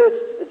in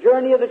the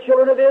journey of the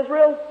children of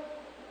Israel.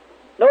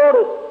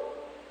 Notice,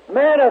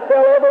 manna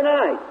fell every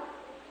night,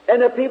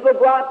 and the people would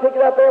go out and pick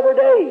it up every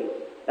day.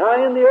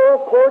 Now, in the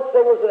old courts,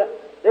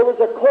 there was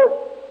a court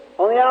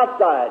on the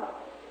outside.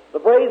 The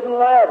brazen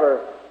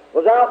laver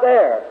was out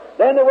there.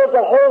 Then there was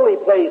a holy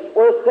place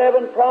where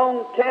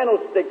 7-pronged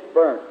candlesticks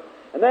burnt.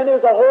 And then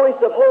there's the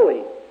holiest of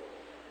holies.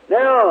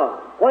 Now,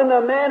 when the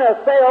manna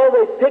fell,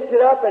 they picked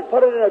it up and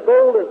put it in a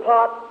golden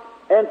pot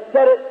and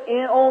set it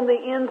on the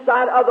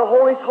inside of the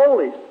holiest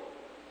holies.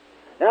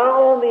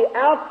 Now, on the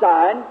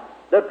outside,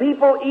 the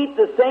people eat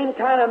the same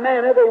kind of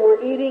manna they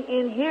were eating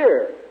in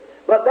here.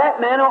 But that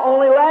manna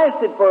only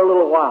lasted for a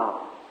little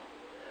while.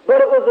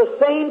 But it was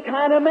the same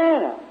kind of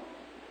manna.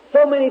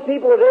 So many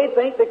people today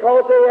think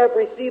because they have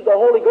received the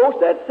Holy Ghost,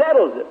 that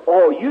settles it.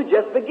 Oh, you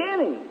just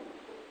beginning.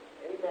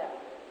 Amen.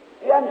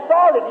 You haven't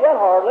started yet,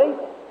 hardly.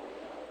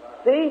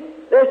 See,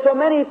 there's so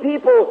many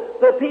people,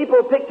 the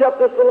people picked up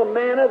this little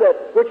manna,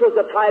 which was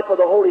the type of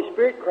the Holy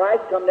Spirit,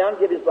 Christ come down and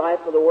give His life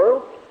for the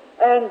world,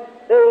 and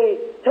they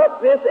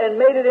took this and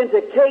made it into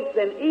cakes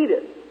and eat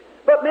it.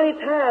 But many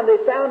times they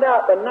found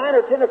out by 9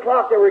 or 10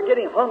 o'clock they were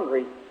getting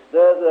hungry.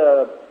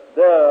 The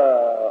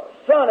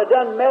sun had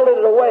done melted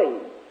it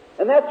away.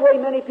 And that's the way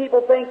many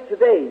people think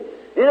today.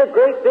 In a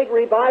great big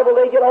revival,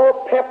 they get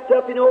all pepped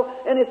up,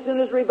 and as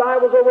soon as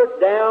revival's over,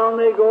 down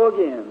they go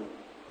again.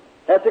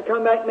 Have to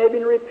come back maybe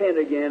and repent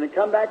again, and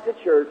come back to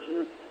church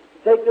and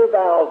take their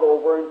vows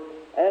over,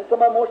 and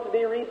some of them wants to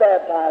be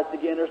rebaptized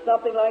again, or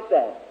something like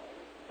that.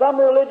 Some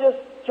religious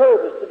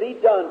service to be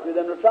done to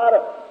them to try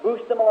to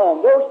boost them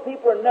along. Those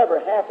people are never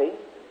happy.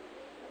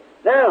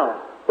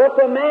 Now, but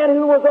the man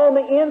who was on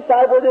the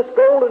inside where this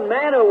golden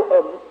manna,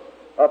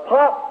 a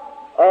pot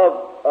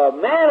of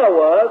manna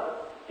was,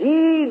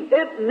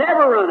 it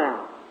never run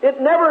out. It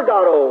never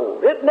got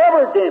old. It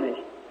never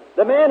diminished.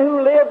 The man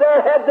who lived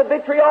there had the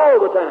victory all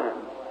the time.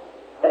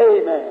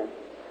 Amen.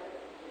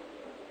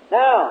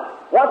 Now,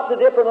 what's the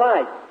different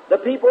light? The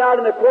people out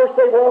in the course,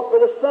 they walk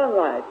with the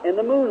sunlight and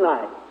the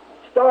moonlight,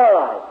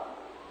 starlight.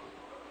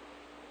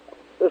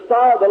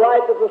 The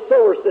light that the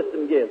solar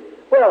system gives.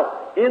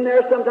 Well, in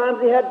there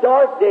sometimes he had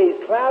dark days,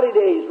 cloudy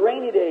days,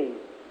 rainy days.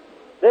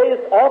 There's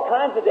all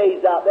kinds of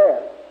days out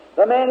there.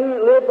 The man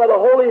who lived by the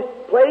holy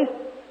place,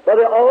 by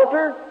the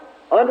altar,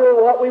 under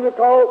what we would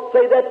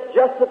say that's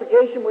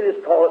justification. We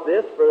just call it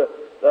this for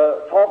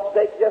the talk's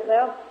sake just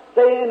now.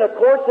 Say in the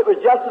courts it was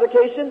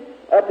justification.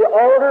 At the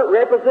altar it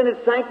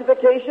represented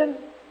sanctification.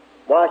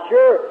 Why,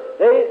 sure,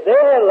 they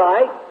had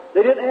light.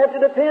 They didn't have to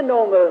depend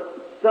on the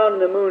sun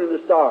and the moon and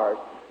the stars.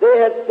 They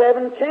had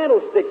 7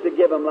 candlesticks to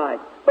give them light.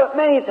 But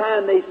many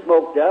times they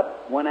smoked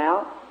up, went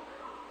out.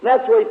 And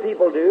that's the way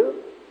people do.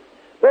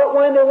 But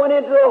when they went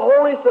into the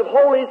holiest of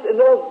holies and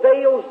those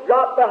veils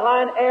dropped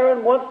behind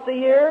Aaron once a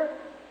year,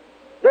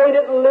 they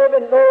didn't live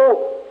in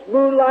no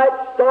moonlight,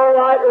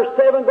 starlight, or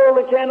 7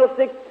 golden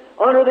candlesticks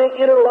under the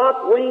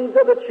interlocked wings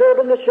of the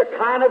cherubim. The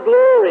Shekinah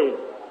glory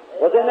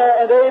was in there,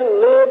 and they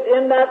lived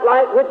in that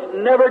light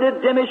which never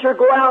did diminish or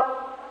go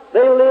out.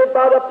 They lived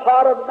by the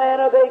pot of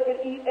manna. They could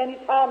eat any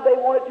time they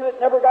wanted to.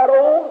 It never got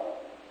old.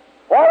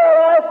 What a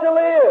life to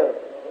live!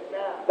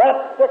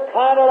 That's the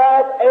kind of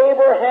life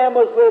Abraham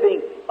was living.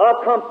 A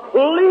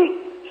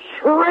complete,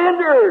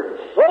 surrendered,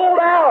 sold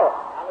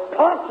out,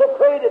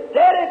 consecrated,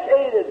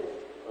 dedicated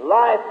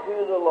life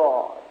to the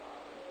Lord.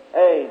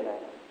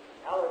 Amen.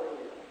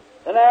 Hallelujah.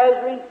 The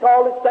Nazarenes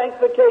called it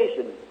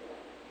sanctification.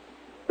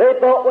 They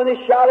thought when they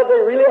shouted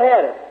they really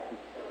had it.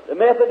 The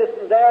Methodists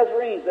and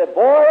Nazarenes said,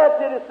 boy,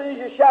 that's it as soon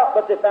as you shout,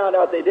 but they found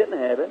out they didn't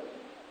have it.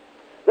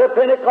 The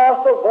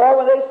Pentecostals, boy,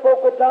 when they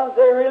spoke with tongues,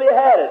 they really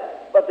had it,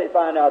 but they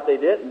found out they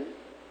didn't.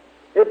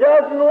 It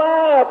doesn't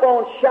lie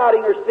upon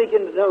shouting or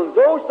speaking in tongues.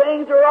 Those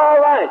things are all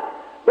right.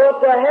 But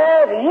to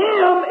have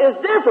Him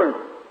is different.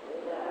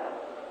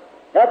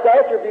 That's the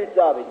attributes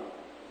of Him.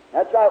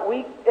 That's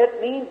right.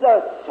 It means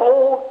a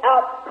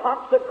sold-out,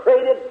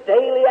 consecrated,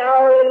 daily,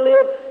 hourly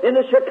live in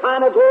the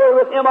Shekinah glory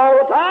with Him all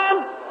the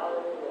time.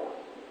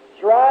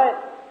 That's right.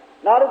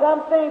 Not as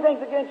I'm saying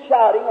things against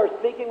shouting or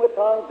speaking with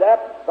tongues.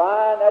 That's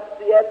fine. That's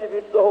the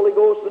attributes of the Holy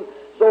Ghost and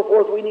so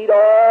forth. We need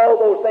all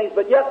those things.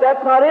 But yet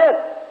that's not it.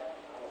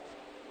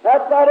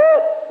 That's not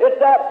it. It's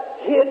that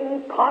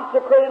hidden,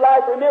 consecrated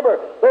life. Remember,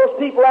 those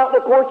people out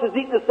in the courts was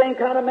eating the same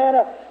kind of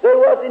manna there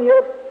was in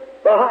here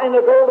behind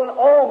the golden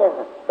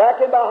altar, back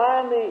in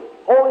behind the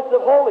holiest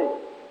of holies.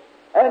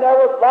 And there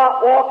was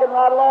Lot walking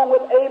right along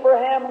with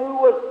Abraham, who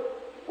was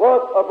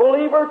a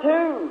believer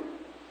too.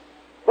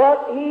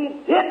 But he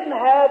didn't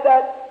have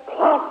that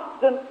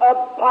constant,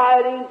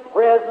 abiding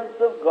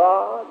presence of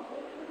God.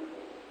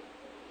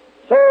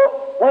 So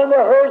when the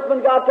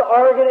herdsman got to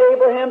arguing,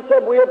 Abraham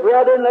said, "We're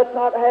brethren, let's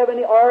not have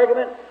any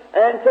argument,"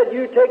 and said,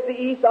 "You take the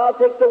east, I'll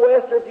take the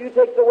west, or if you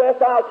take the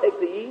west, I'll take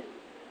the east.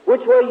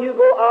 Which way you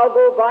go, I'll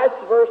go, vice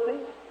versa."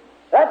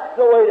 That's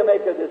the way to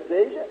make a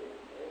decision.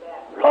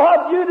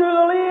 God, you do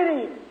the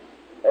leading.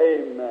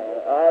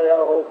 Amen.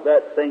 I hope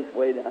that sinks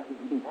way down.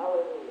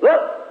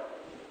 Look,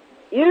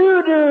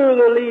 you do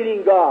the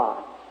leading, God.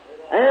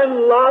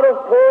 And Lot, of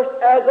course,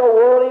 as a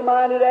worldly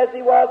minded as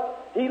he was,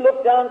 he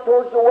looked down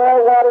towards the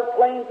well-watered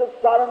plains of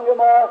Sodom and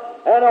Gomorrah,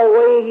 and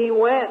away he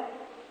went.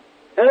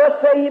 And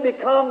let's say he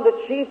become the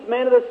chief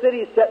man of the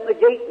city, set in the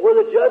gate where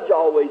the judge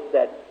always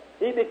sat.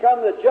 He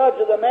become the judge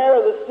of the mayor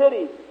of the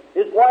city.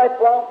 His wife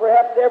belonged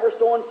perhaps to ever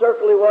so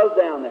circle he was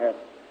down there.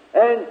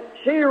 And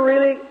she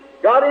really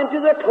got into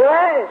the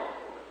class.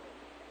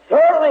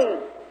 Certainly.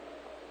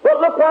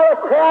 But look what a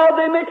crowd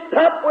they mixed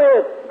up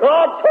with.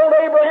 God told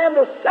Abraham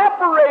to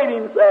separate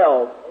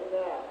himself.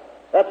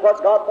 That's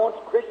what God wants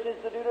Christians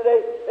to do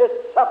today, is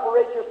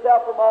separate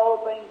yourself from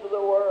all the things of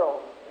the world.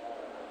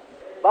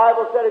 The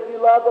Bible said if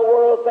you love the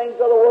world, things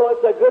of the world,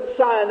 it's a good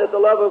sign that the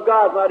love of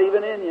God's not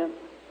even in you.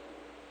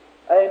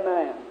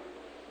 Amen.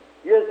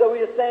 As though we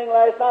were saying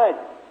last night,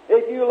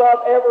 if you love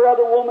every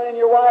other woman and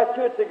your wife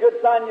too, it's a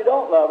good sign you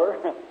don't love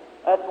her.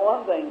 That's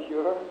one thing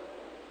sure.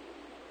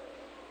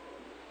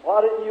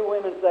 Why didn't you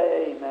women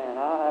say amen?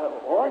 I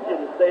wanted you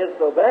to say it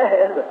so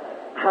bad, but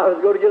I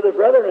was going to give the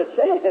brethren a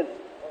chance.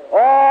 All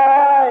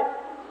right.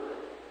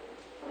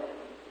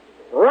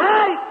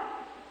 Right.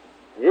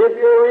 If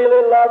you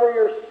really love her,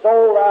 you're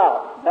sold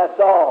out. That's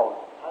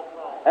all.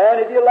 And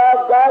if you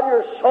love God,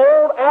 you're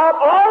sold out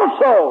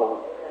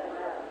also.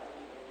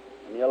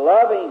 And you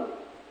love Him.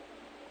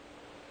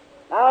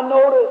 Now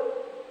notice,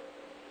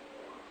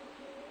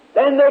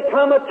 then there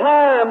come a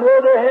time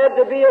where there had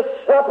to be a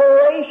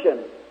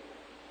separation,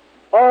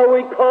 or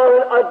we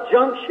call it a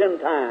junction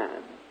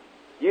time.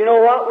 You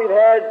know what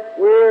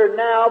we're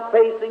now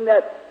facing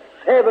that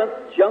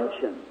seventh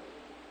junction.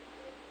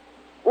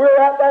 We're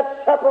at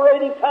that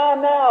separating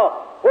time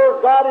now,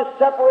 where God is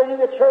separating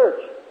the church.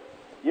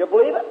 You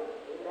believe it?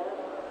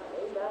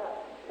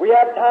 We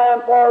have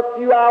time for a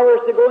few hours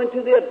to go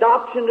into the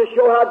adoption to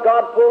show how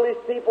God pulled His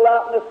people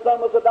out and the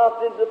son was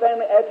adopted into the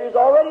family. After He's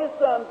already a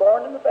son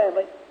born in the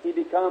family, he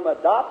become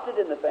adopted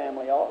in the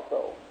family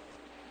also.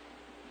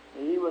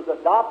 He was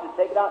adopted,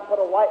 taken out and put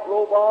a white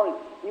robe on, and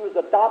he was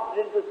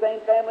adopted into the same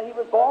family he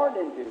was born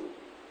into.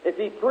 If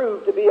he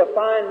proved to be a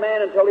fine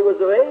man until he was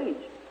of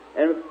age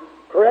and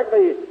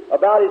correctly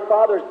about his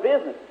father's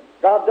business,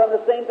 God done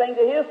the same thing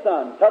to his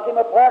son. Took him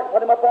apart,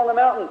 put him up on the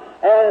mountain,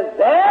 and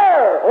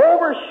there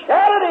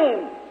overshadowed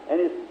him. And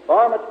his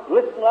garments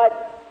glistened like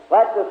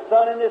the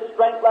sun in his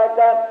strength like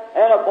that.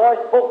 And a voice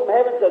spoke from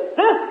heaven and said,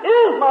 "This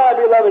is my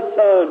beloved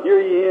son,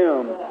 hear ye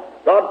him."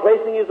 God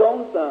placing His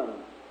own son.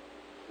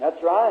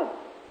 That's right.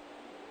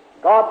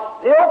 God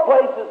still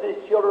places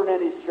His children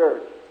in His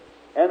church.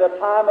 And the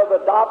time of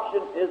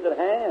adoption is at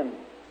hand.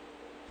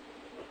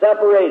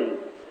 Separating.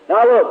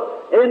 Now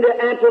look, in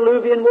the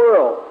antediluvian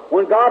world,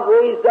 when God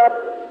raised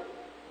up,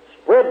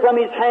 spread from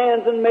His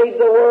hands and made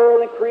the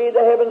world and created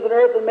the heavens and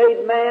earth and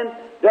made man,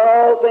 done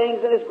all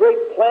things in His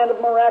great plan of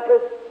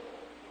miraculous,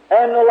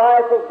 and the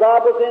life of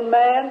God was in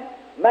man,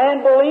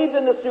 man believed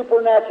in the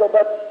supernatural,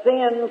 but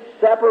sin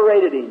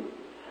separated him.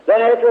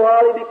 Then after a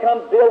while he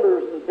become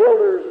builders,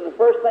 and the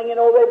first thing you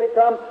know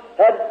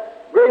had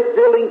great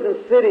buildings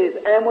and cities,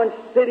 and when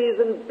cities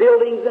and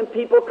buildings and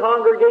people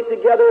congregate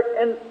together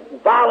and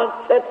violence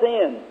sets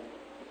in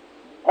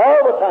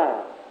all the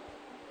time.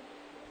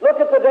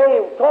 Look at the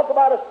day, talk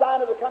about a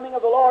sign of the coming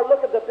of the Lord.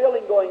 Look at the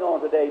building going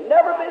on today.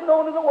 Never been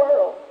known in the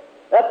world.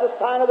 That's a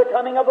sign of the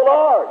coming of the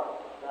Lord.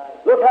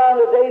 Look how in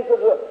the days of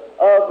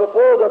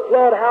before the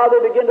flood, how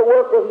they begin to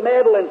work with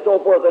metal and so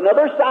forth.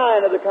 Another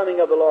sign of the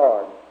coming of the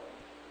Lord.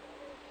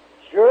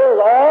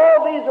 Sure,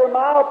 all these are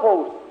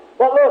mileposts.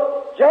 But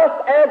look,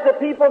 just as the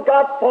people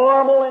got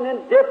formal and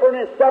indifferent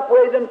and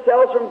separated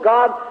themselves from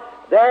God,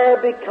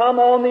 there become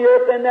on the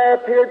earth, and there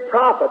appeared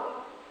prophets.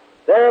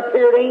 There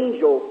appeared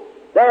angels.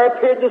 There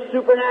appeared the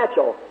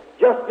supernatural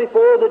just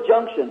before the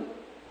junction.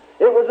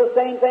 It was the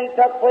same thing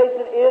took place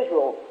in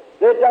Israel.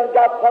 They just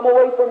got come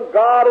away from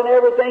God and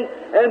everything,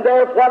 and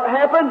there what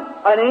happened?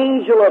 An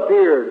angel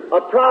appeared.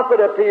 A prophet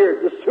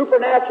appeared. The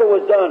supernatural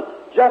was done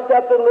just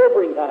at the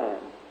delivering time.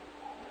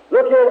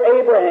 Look here at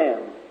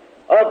Abraham.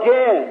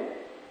 Again,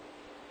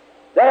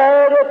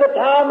 there at the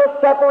time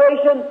of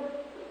separation,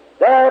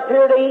 there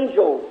appeared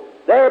angels.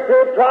 There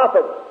appeared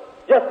prophets.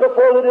 Just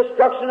before the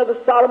destruction of the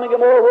Sodom and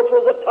Gomorrah, which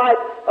was a type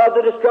of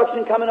the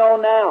destruction coming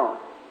on now.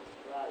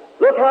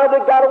 Look how they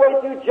got away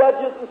through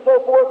Judges and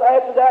so forth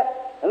after that.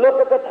 And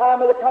look at the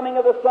time of the coming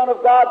of the Son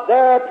of God.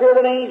 There appeared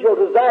an angel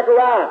to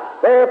Zechariah.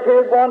 There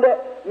appeared one to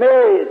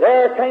Mary.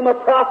 There came a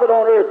prophet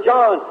on earth,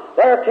 John.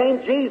 There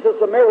came Jesus,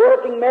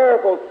 working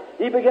miracles.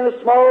 He began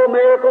with small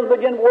miracles,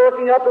 began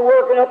working up till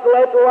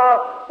after a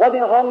while, when they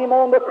hung Him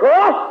on the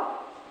cross,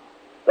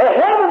 the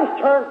heavens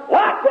turned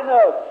black and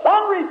the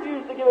sun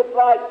refused to give its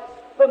light.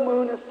 The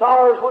moon and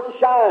stars wouldn't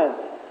shine.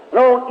 And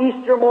on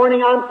Easter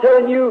morning, I'm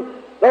telling you,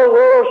 the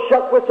world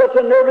shook with such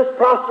a nervous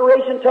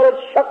prostration till it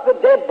shook the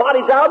dead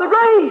bodies out of the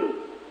grave.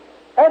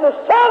 And the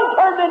sun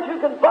turned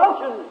into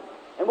convulsions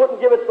and wouldn't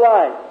give its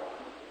light.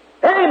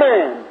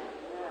 Amen.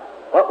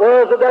 What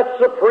was it? That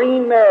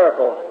supreme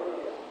miracle.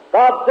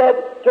 God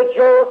said to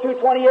Joel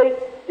 2:28,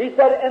 He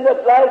said, in the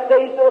last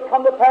days it will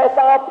come to pass,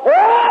 I'll pour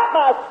out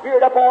my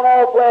Spirit upon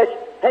all flesh,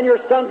 and your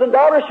sons and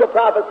daughters shall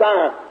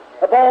prophesy.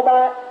 Upon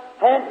my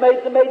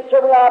handmaids and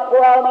maidservants I'll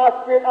pour out my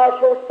Spirit, and I'll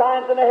show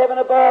signs in the heaven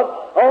above,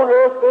 on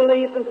earth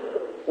beneath, and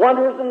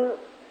wonders and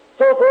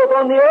so forth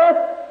on the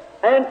earth.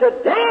 And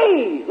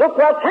today, look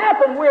what's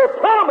happened. We're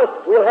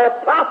promised we'll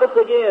have prophets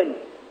again.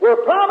 We're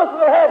promised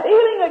we'll have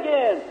healing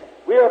again.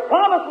 We are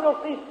promised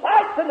we'll see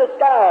sights in the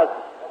skies,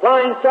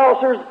 flying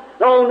saucers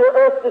on the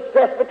earth,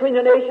 distress between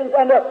the nations,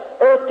 and the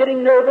earth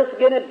getting nervous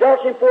again and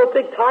belching forth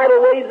big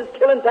tidal waves that's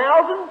killing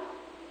thousands.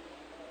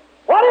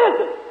 What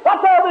is it?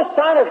 What's all this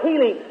sign of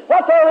healing?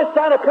 What's all this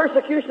sign of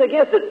persecution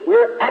against it?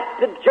 We're at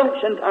the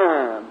junction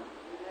time.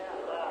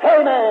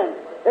 Amen.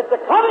 It's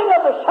the coming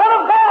of the Son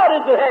of God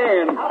is at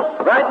hand.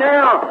 Right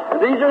now,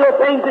 these are the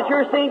things that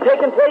you're seeing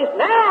taking place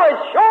now.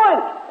 It's showing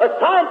a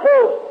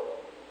signpost.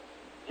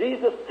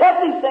 Jesus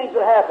said these things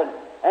would happen,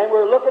 and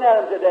we're looking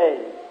at them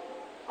today.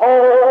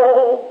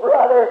 Oh,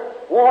 brother,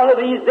 one of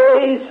these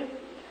days,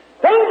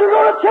 things are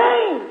going to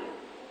change.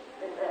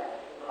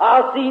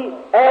 I'll see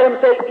Adam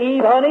say,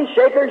 Eve, honey,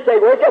 shake her and say,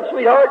 wake up,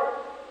 sweetheart,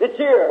 it's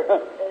here.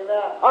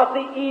 I'll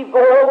see Eve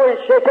go over and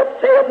shake up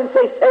Seth and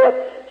say,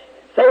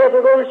 Seth,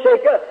 we're going to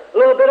shake a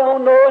little bit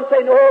on Noah and say,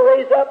 Noah,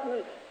 raise up,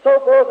 and so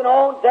forth and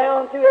on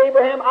down to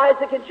Abraham,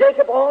 Isaac, and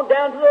Jacob, on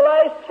down to the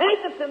last saint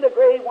that's in the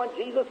grave when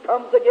Jesus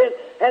comes again,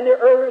 and the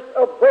earth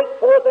will break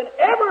forth, and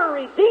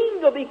every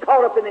redeemed will be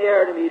caught up in the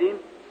air to meet Him.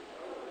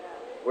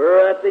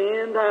 We're at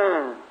the end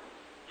time,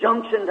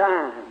 junction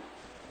time.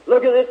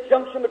 Look at this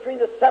junction between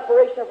the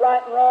separation of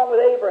right and wrong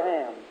with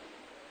Abraham.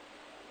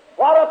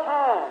 What a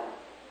time!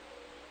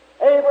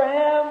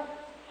 Abraham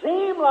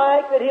seemed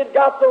like that he had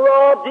got the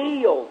raw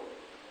deal.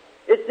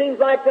 It seems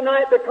like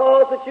tonight,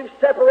 because that you've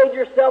separated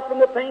yourself from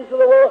the things of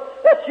the world,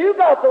 that you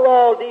got the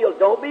raw deal.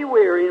 Don't be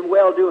weary in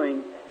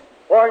well-doing,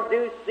 for in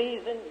due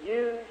season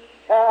you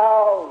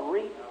shall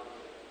reap.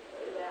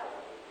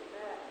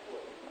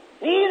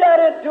 He that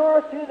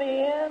endureth to the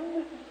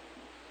end,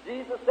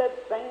 Jesus said,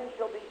 same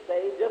shall be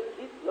saved. Just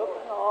keep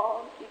looking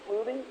on, keep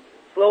moving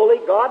slowly.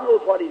 God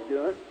knows what He's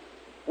doing.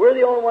 We're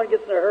the only one that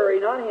gets in a hurry,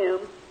 not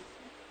Him.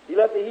 He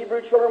let the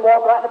Hebrew children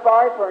walk right in the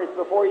fire furnace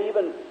before He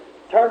even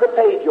turned a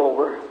page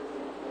over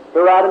to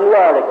write a new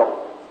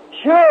article.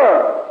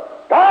 Sure,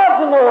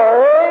 God's in no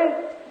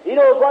hurry. He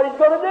knows what He's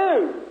going to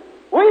do.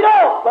 We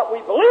don't, but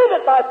we believe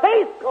it by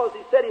faith because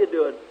He said He'd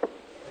do it.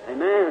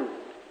 Amen.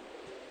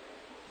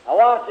 Now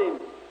watch Him.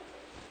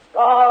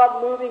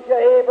 God moving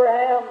to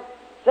Abraham,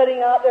 sitting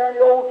out there in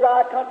the old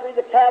dry country,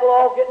 the cattle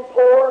all getting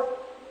poor.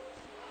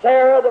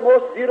 Sarah, the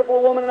most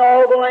beautiful woman in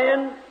all the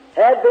land,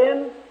 had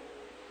been.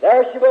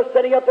 There she was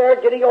sitting up there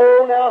getting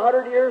old now,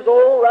 100 years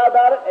old, right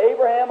about it.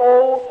 Abraham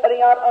old,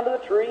 sitting out under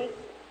the tree.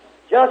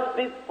 Just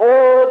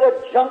before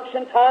the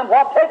junction time,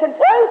 what taking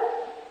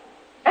place?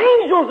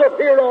 Angels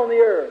appeared on the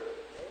earth.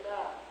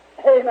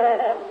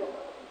 Amen.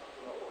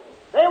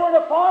 They were in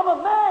the form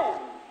of man.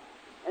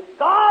 And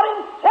God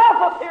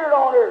Himself appeared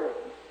on earth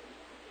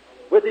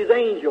with His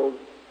angels.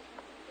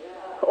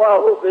 Oh, I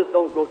hope this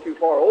don't go too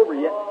far over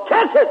yet.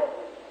 Catch it!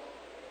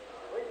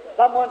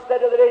 Someone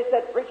said the other day,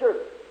 said, preacher,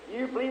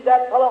 you believe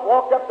that fellow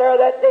walked up there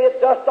that day with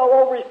dust all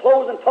over his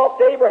clothes and talked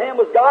to Abraham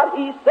was God?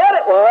 He said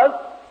it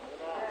was.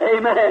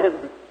 Amen.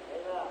 Amen.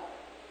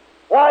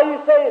 Why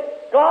you say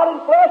God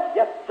in flesh?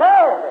 Yes,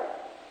 sir.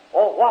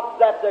 Oh, what's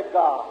that to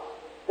God?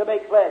 To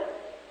make flesh.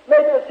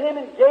 Maybe it was Him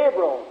and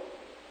Gabriel.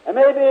 And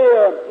maybe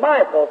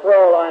Michael, for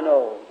all I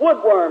know.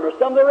 Woodworm or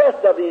some of the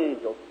rest of the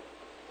angels.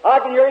 I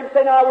can hear Him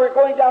say, now we're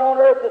going down on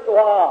earth just a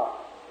while.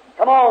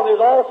 Come on,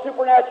 there's all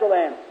supernatural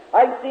land.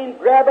 I can see Him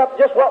grab up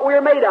just what we're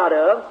made out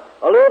of.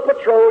 A little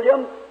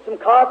petroleum, some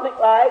cosmic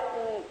light,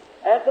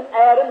 and some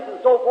atoms and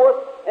so forth.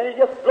 And He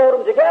just float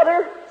them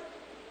together.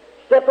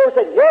 Step there and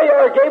said, here you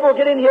are, Gabriel,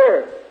 get in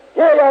here.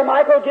 Here you are,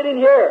 Michael, get in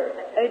here.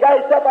 And He got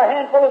Himself a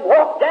handful and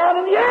walked down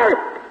in the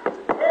earth.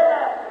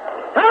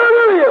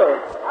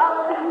 Hallelujah!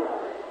 Hallelujah!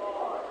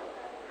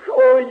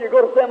 Oh, you're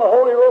going to send a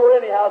holy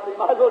roller anyhow, so you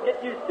might as well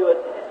get used to it.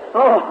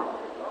 Oh,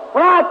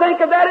 when I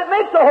think of that, it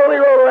makes a holy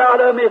roller out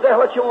of me, if that's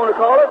what you want to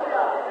call it.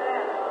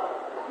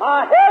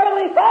 My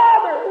Heavenly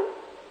Father!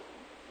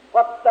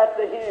 What's that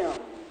to Him?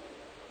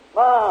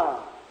 My,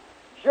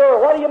 sure,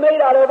 what are you made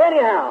out of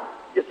anyhow?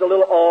 Just a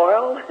little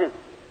oil,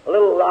 a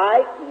little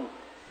light, and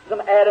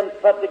some atoms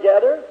put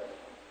together.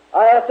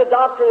 I asked the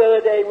doctor the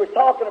other day, we were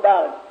talking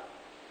about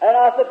it. And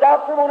I said,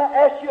 Doctor, I want to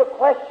ask you a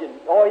question.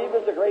 Oh, he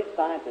was a great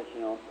scientist,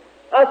 you know.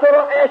 I said,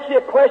 I'll ask you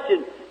a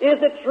question.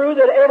 Is it true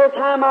that every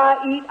time I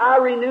eat, I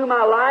renew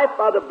my life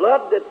by the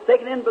blood that's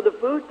taken in for the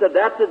food? So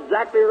that's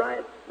exactly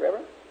right,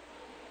 Reverend.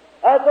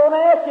 I said, I want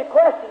to ask you a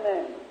question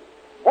then.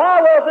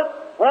 Why was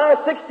it when I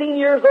was 16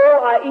 years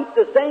old, I eat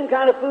the same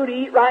kind of food you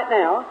eat right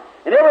now,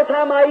 And every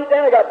time I eat,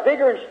 then I got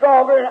bigger and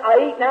stronger, and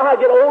I eat now, I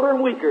get older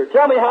and weaker.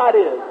 Tell me how it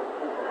is.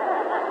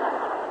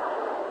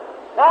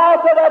 Now, I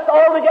said that's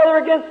altogether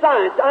against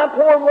science. I'm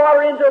pouring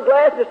water into a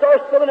glass, and it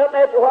starts filling up,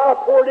 and after a while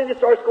I pour it in, it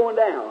starts going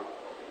down.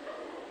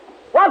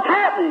 What's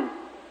happening?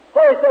 So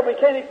he said, we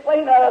can't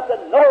explain that. I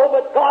said, no,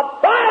 but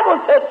God's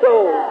Bible said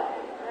so.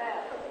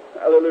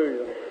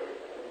 Hallelujah.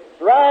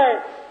 That's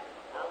right.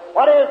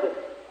 What is it?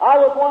 I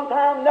was one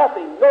time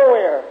nothing,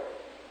 nowhere.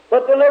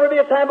 But there'll never be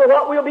a time but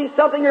what we'll be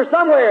something or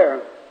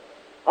somewhere.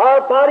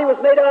 Our body was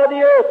made out of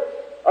the earth,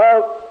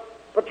 of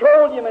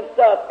petroleum and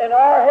stuff, and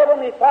our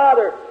Heavenly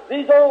Father,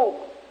 these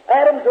old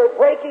atoms are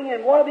breaking,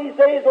 and one of these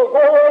days will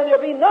go away and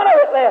there'll be none of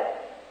it left.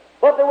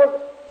 But I was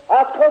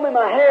combing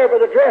my hair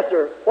with a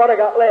dresser, what I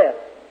got left.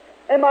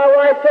 And my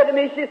wife said to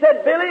me, she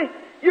said, Billy,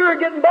 you're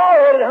getting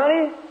bald-headed,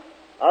 honey.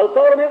 I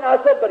thought a minute, and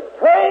I said, but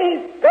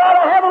praise God,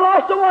 I haven't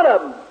lost a one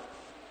of them.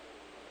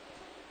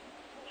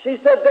 She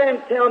said,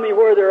 then tell me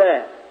where they're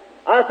at.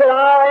 I said,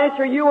 I'll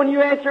answer you when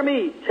you answer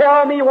me.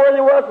 Tell me where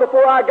they was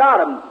before I got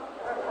them.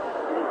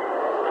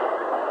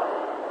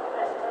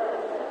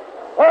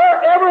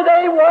 Wherever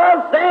they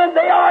was then,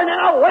 they are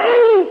now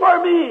waiting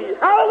for me.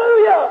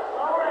 Hallelujah!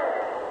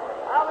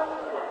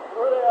 Hallelujah!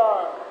 Where they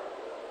are.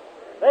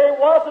 They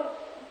wasn't,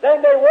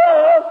 then they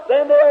was,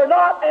 then they are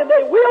not, and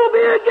they will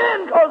be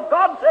again, because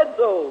God said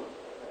so.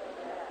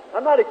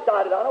 I'm not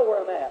excited. I know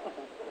where I'm at.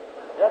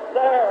 Yes,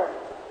 sir.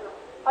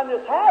 I'm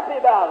just happy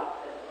about it.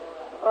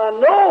 I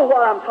know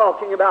what I'm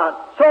talking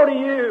about. So do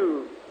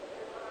you.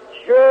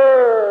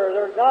 Sure,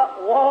 there's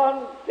not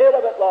one bit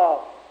of it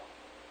lost.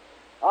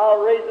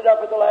 I'll raise it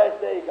up at the last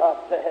day, God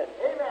said.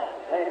 Amen.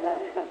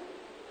 Amen.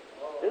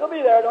 It'll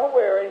be there, don't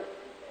worry.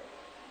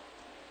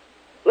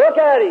 Look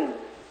at Him.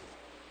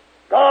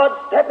 God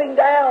stepping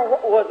down.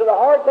 Was it a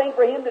hard thing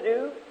for Him to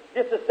do?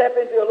 Just to step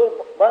into a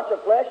little bunch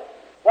of flesh?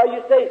 Why,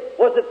 you say,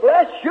 was it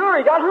flesh? Sure,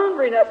 He got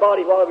hungry in that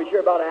body while He was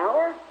here about an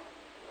hour.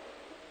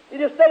 He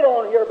just stayed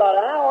on here about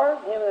an hour,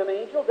 Him and them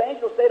angels. The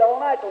angels stayed all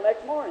night till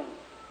next morning,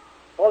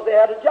 because they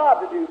had a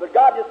job to do. But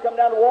God just come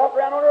down to walk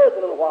around on earth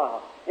a little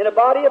while, in a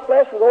body of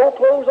flesh with old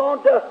clothes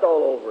on, dust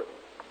all over it.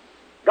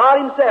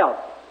 God Himself.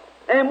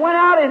 And went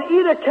out and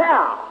eat a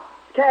calf,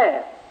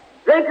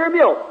 drank her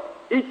milk,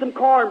 eat some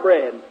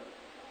cornbread,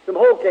 some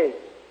whole cake.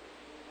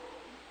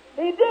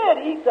 He did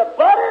eat the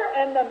butter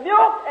and the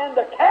milk and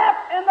the calf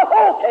and the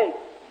whole cake.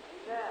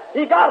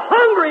 He got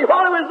hungry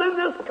while He was in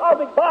this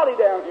cosmic body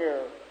down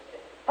here.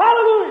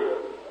 Hallelujah!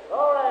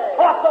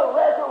 What's the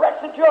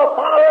resurrection to a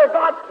follower of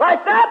God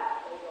like that?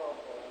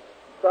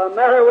 What's the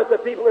matter with the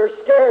people who are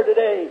scared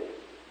today?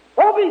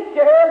 Don't be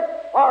scared.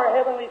 Our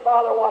Heavenly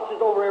Father watches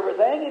over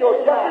everything. He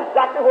knows just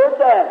exactly where it's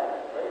at.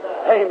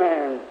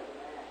 Amen.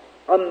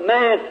 A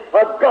man,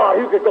 a God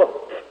who could go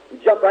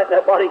jump right in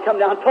that body, come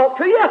down and talk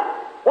to you.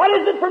 What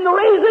is it from to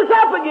raise this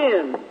up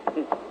again?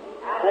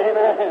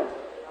 Amen.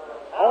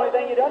 The only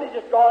thing He done is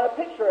just draw a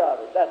picture of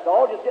it. That's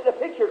all. Just get the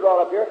picture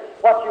drawn up here,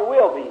 what you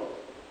will be.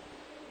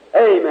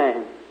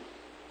 Amen.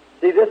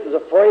 See, this is a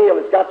frail.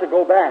 It's got to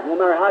go back. No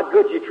matter how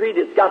good you treat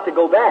it, it's got to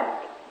go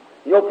back.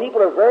 You know, people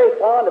are very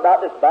fond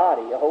about this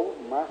body. Oh,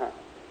 my.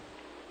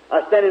 I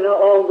was standing not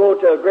long ago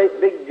to a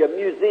great big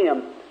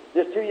museum.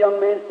 There's two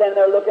young men standing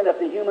there looking at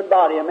the human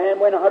body. A man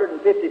weighing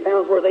 150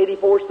 pounds worth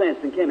 84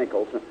 cents in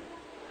chemicals.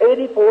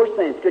 84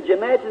 cents. Could you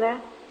imagine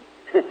that?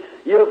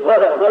 You put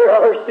a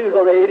 $100 suit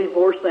on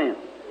 84 cents.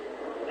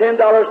 $10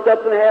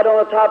 Stetson hat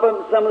on the top of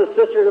it. Some of the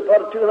sisters would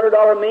put a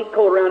 $200 mink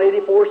coat around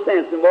 84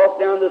 cents and walk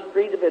down the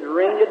street. If it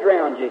rained, it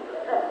drowned you.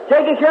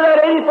 Taking care of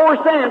that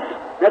 84 cents.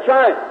 That's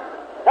right.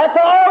 That's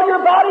all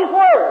your body's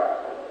worth.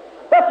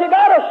 But you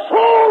got a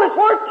soul that's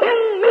worth 10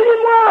 million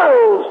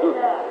worlds.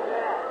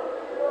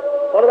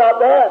 What about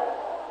that?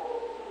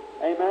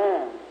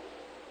 Amen.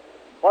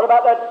 What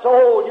about that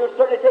soul? You'll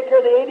certainly take care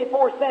of the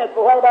 84 cents,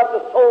 but what about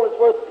the soul that's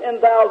worth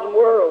 10,000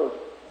 worlds?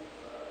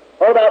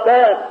 What about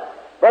that?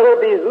 Brother,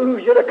 it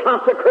behooves you to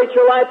consecrate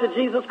your life to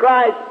Jesus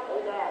Christ.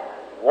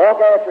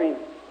 Walk after Him.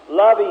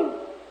 Love Him.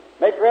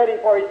 Make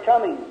ready for His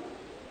coming.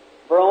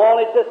 For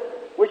only just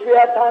wish we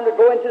had time to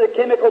go into the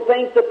chemical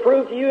things to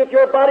prove to you if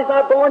your body's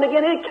not born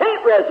again, it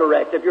can't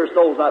resurrect. If your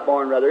soul's not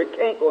born, rather, it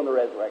can't go in the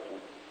resurrection.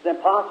 It's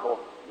impossible.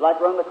 It's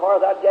like running the car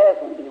without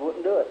gasoline. You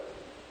wouldn't do it.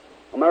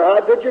 No matter how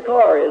good your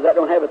car is, that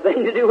don't have a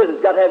thing to do with it.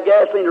 It's got to have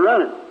gasoline to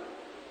run it.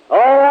 All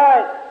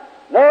right.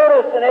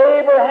 Notice that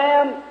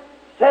Abraham,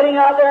 sitting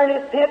out there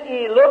in his tent,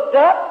 he looked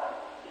up.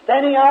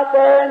 Standing out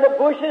there in the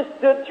bushes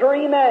stood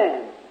 3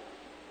 men.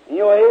 You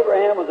know,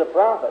 Abraham was a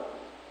prophet.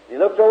 He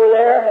looked over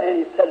there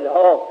and he said,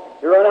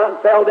 he ran out and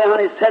fell down.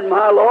 He said,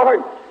 my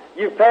Lord,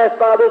 you've passed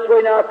by this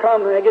way. Now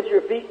come and get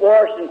your feet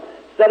washed and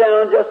sit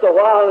down just a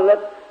while and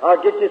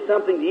I'll get you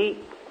something to eat.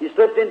 He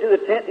slipped into the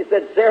tent. He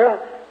said, Sarah,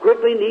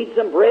 quickly knead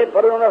some bread,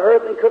 put it on a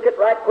hearth and cook it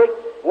right quick.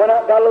 Went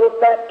out, got a little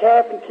fat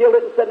calf and killed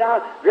it and said,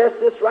 now dress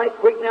this right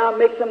quick. Now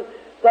make some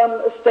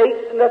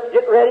steaks and let's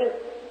get ready.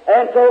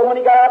 And so when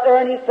he got out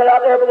there and he sat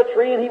out there by the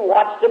tree and he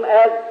watched them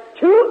as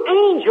 2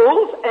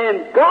 angels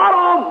and God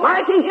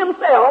Almighty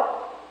Himself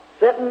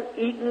sitting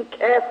eating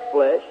calf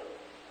flesh,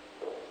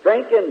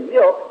 drinking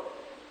milk,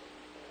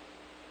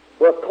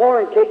 with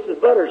corn cakes with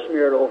butter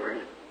smeared over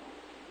it.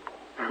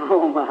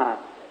 Oh my.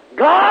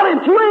 God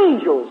and two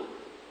angels.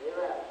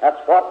 That's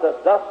what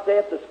thus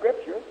saith the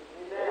Scripture.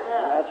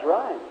 That's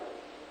right.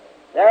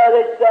 There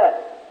they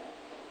sat.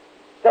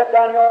 Stepped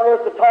down here on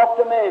earth to talk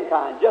to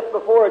mankind just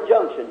before a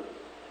junction.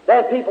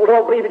 Then people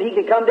don't believe that He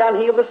can come down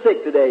and heal the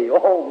sick today.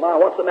 Oh my,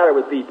 what's the matter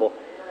with people?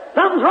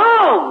 Something's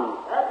wrong.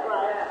 That's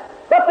right.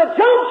 But the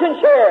junction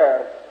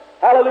chair,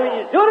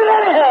 hallelujah, He's doing it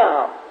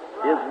anyhow.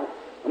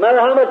 No matter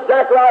how much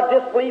Zechariah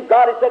disbelieved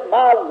God, He said,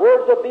 my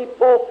words will be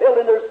fulfilled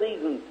in their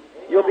season.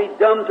 You'll be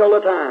dumb till the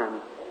time.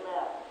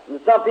 And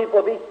some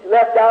people will be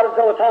left out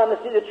until the time they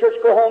see the church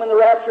go home in the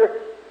rapture,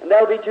 and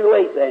that'll be too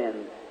late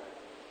then.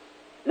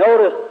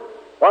 Notice,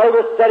 while he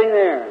was sitting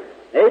there,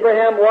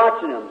 Abraham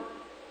watching him.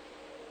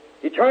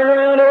 He turned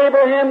around to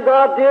Abraham,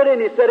 God did,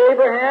 and He said,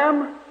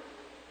 Abraham,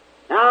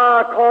 now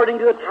according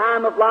to the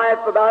time of life,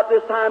 about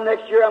this time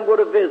next year, I'm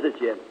going to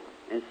visit you.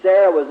 And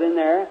Sarah was in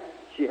there.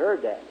 She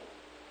heard that.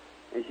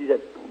 And she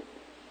said,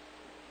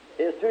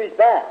 it was to his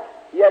back.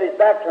 He had his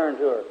back turned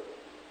to her.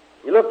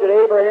 He looked at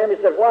Abraham, he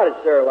said, why did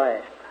Sarah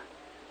laugh?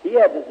 He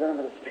had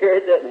discernment of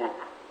spirit, didn't he?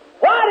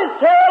 Why did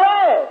Sarah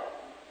laugh?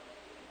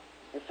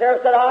 And Sarah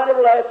said, I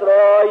never laughed. Said,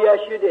 oh,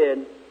 yes, you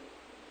did.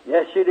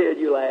 Yes, you did,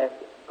 you laughed.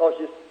 Because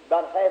she's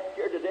about half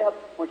scared to death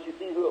when she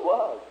seen who it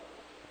was.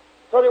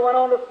 So they went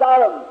on to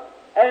Sodom,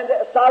 and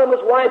Sodom was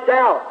wiped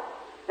out.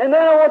 And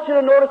then I want you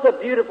to notice a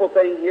beautiful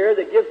thing here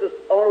that gives us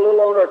a little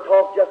on our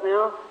talk just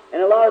now,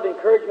 and a lot of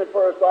encouragement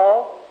for us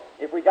all.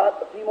 If we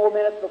got a few more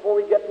minutes before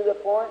we get to the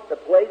point, the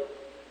place.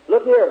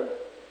 Look here.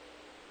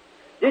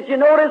 Did you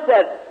notice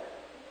that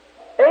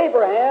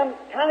Abraham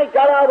kind of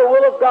got out of the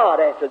will of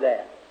God after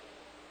that?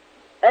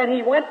 And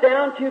he went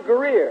down to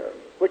Gerar,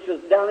 which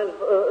was down in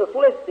the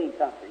Philistine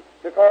country,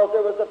 because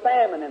there was a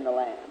famine in the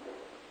land.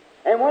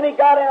 And when he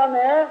got down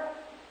there,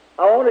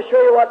 I want to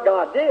show you what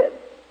God did.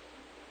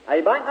 Now,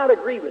 you might not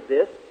agree with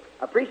this.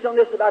 I preached on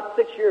this about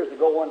 6 years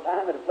ago one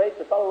time at a place.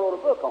 A fellow wrote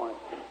a book on it.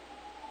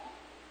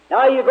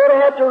 Now, you're going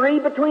to have to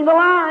read between the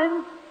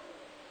lines.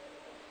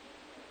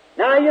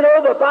 Now, you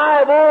know, the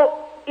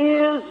Bible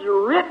is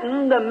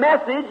written, the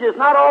message is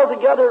not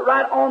altogether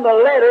right on the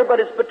letter, but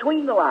it's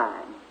between the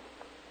lines.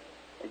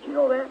 Did you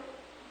know that?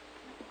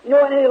 You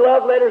know any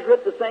love letters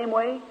written the same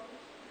way?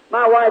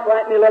 My wife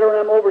wrote me a letter when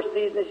I'm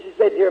overseas, and she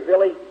said, Dear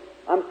Billy,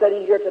 I'm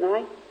sitting here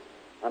tonight.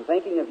 I'm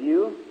thinking of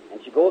you.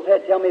 And she goes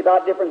ahead and tells me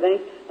about different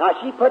things.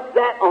 Now, she puts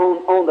that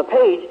on the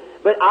page,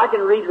 but I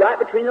can read right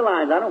between the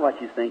lines. I know what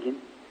she's thinking.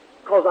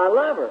 Because I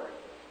love her.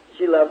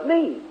 She loves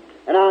me.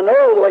 And I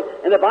know the way.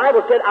 And the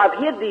Bible said, I've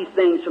hid these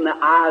things from the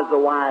eyes of the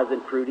wise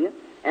and prudent,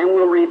 and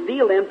will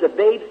reveal them to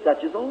babes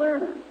such as will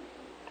learn.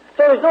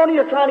 So there's no need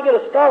of trying to get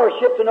a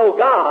scholarship to know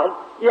God.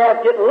 You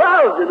have to get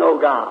love to know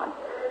God.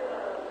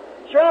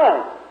 That's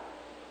right.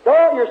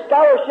 Don't your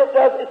scholarship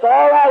does, it's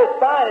all right, it's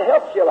fine, it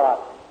helps you a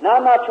lot. Now,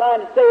 I'm not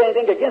trying to say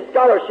anything against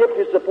scholarship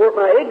to support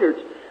my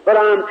ignorance, but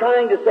I'm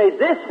trying to say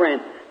this,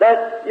 friend,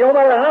 that no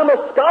matter how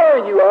much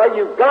scholar you are,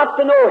 you've got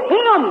to know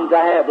Him to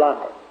have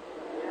life.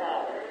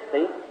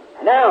 See?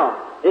 Now,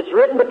 it's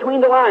written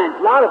between the lines.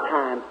 A lot of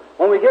times,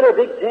 when we get a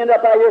big tent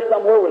up out here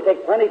somewhere, we'll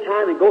take plenty of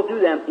time and go through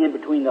them in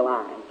between the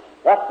lines.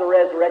 That's the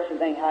resurrection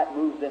thing, how it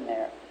moves in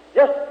there.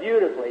 Just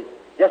beautifully.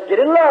 Just get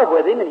in love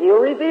with Him, and He'll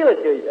reveal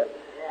it to you.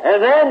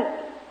 And then,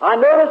 I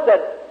noticed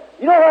that,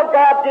 you know what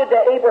God did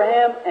to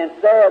Abraham and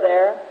Sarah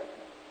there?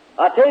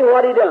 I'll tell you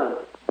what He done.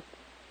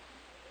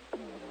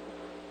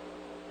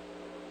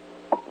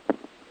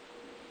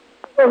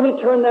 So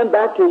He turned them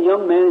back to a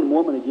young man and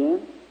woman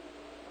again.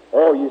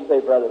 Oh, you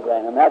say, Brother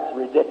Branham, that's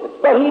ridiculous.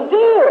 But He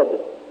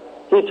did.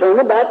 He turned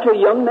them back to a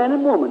young man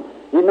and woman.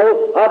 You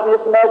know, I can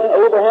just imagine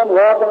Abraham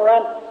walking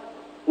around.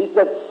 He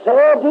said,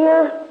 Sarah,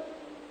 dear,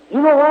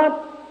 you know what?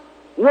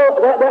 You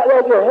know,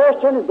 that your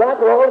hair's turning black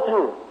all the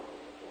time.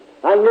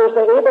 I hear her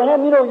say,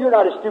 Abraham, you know you're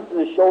not as stooped in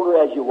the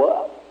shoulder as you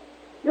was.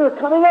 You're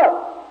coming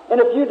up. In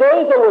a few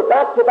days, they were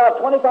back to about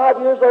 25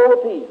 years old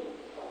apiece.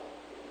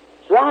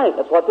 That's right.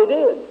 That's what they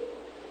did.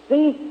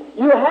 See,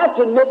 you have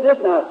to admit this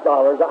now,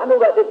 scholars. I know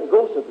that didn't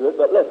go so good,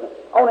 but listen,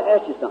 I want to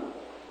ask you something.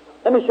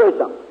 Let me show you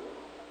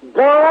something.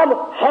 God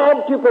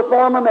had to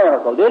perform a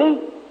miracle, did He?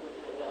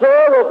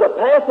 Sarah was the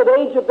passive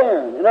age of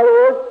barren. In other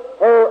words,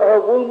 her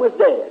womb was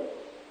dead.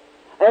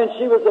 And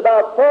she was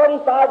about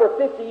 45 or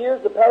 50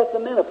 years to pass the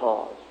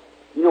menopause.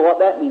 You know what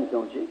that means,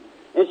 don't you?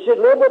 And she'd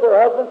lived with her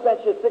husband since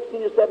she was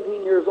 16 or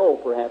 17 years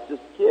old, perhaps, just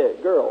a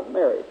kid, girl,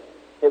 married.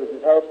 It was his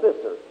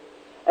half-sister.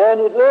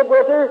 And he'd lived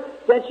with her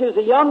since she was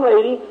a young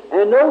lady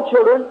and no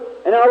children.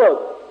 And now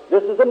look,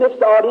 this is a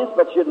mixed audience,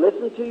 but you'd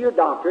listen to your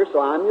doctor, so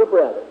I'm your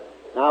brother.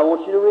 Now I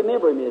want you to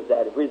remember me as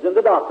that if he's in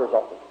the doctor's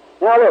office.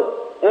 Now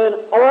look,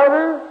 in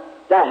order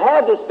to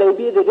have this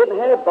baby, they didn't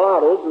have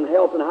bottles and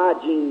health and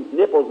hygiene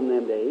nipples in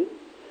them days.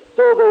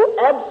 So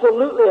they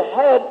absolutely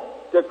had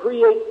to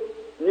create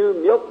new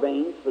milk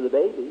veins for the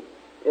baby.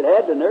 It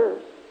had to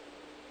nurse.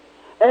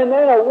 And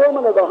then a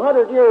woman of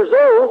 100 years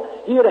old,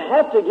 he'd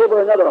have to give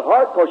her another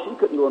heart because she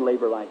couldn't go in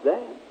labor like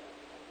that.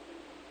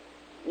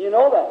 You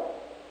know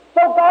that.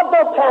 So God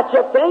don't patch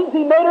up things.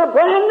 He made her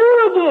brand new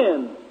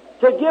again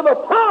to give a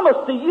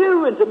promise to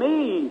you and to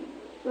me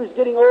who's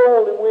getting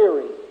old and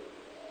weary.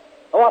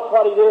 And watch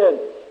what He did.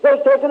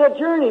 They've taken a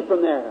journey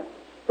from there,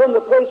 from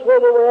the place where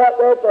they were at,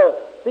 there at the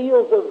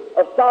fields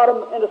of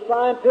Sodom and the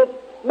slime pit.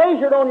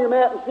 Measure it on your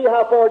map and see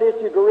how far it is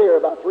to Gerar,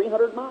 about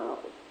 300 miles.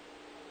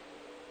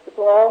 It's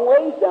a long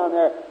ways down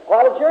there.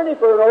 Quite a journey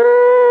for an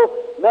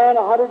old man,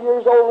 100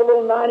 years old, a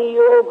little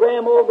 90-year-old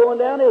grandma going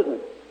down, isn't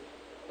it?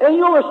 And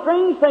you know, a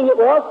strange thing it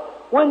was,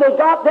 when they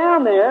got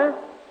down there,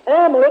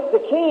 Amalek,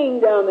 the king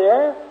down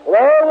there, with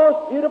all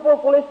those beautiful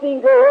Philistine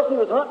girls, he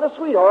was hunting a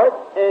sweetheart,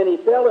 and he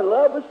fell in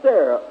love with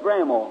Sarah,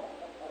 grandma.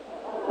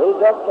 Little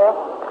duck cap.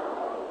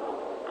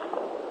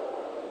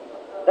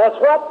 That's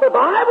what the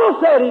Bible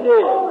said he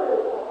did.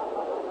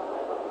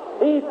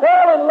 He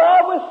fell in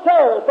love with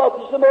Sarah. Thought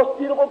this was the most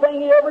beautiful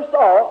thing he ever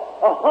saw.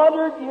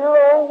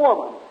 100-year-old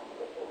woman.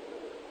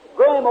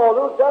 Grandma,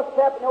 little dust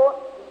cap, you know what?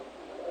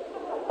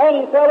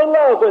 And he fell in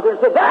love with her.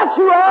 So that's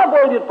who I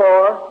waited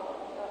for.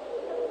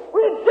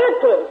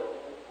 Ridiculous.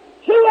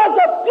 She was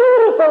a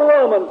beautiful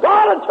woman.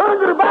 God had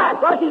turned her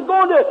back like He's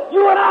going to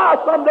you and I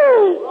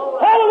someday.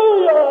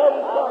 Hallelujah.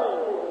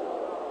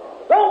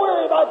 Don't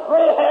worry about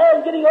gray hair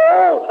and getting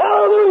old.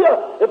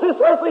 Hallelujah. If this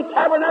earthly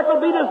tabernacle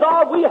be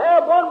dissolved, we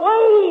have one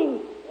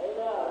waiting.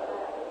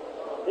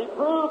 He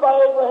proved by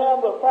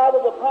Abraham, the father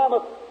of the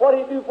promise, what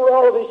He'd do for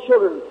all of His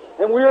children.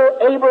 And we're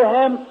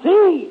Abraham's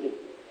seed.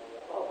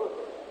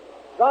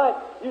 Right.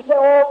 You say,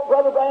 oh,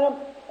 Brother Branham,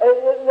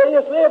 they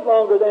just lived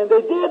longer than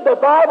they did. The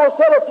Bible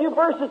said a few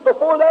verses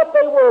before that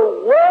they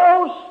were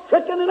well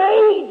stricken in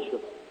age.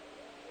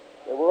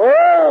 They were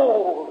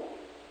old.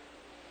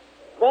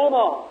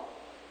 Grandma.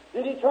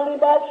 Did He turn him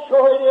back?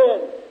 Sure He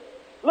did.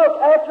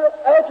 Look,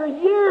 after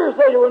years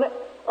later, when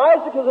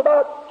Isaac was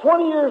about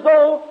 20 years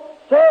old,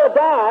 Sarah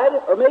died,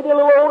 or maybe a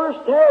little older,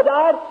 Sarah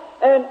died,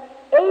 and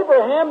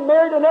Abraham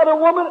married another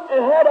woman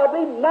and had, I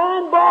believe,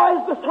 9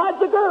 boys besides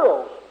the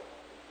girls.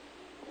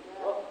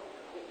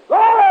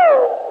 Glory!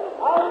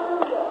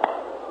 Hallelujah!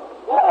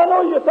 Well, I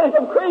know you think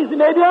I'm crazy.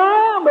 Maybe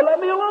I am, but let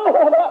me alone.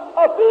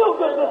 I feel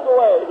good this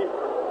way.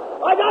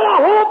 I got a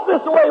hope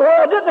this way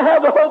where I didn't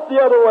have the hope the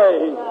other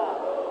way.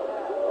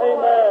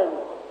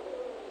 Amen.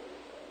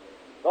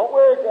 Don't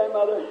worry,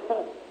 grandmother.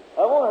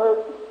 I won't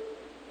hurt.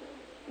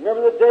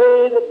 Remember the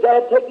day that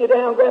Dad took you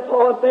down,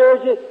 Grandpa, and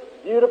married you?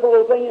 Beautiful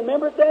little thing. You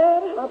remember,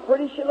 Dad? How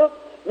pretty she looked?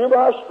 Remember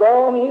how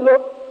strong he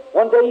looked?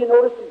 One day you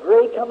noticed the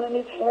gray coming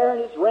in his hair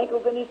and his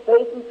wrinkles in his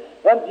face, and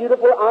them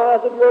beautiful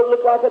eyes of yours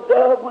look like a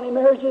dove when he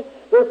married you.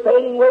 They're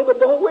fading away, but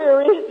don't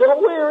worry.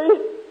 Don't worry.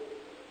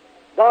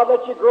 God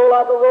lets you grow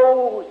like a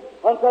rose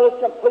until it's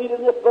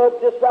completed and it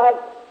buds just right.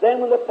 Then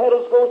when the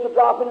petals goes to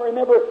dropping,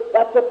 remember,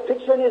 that's a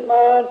picture in His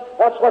mind.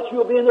 That's what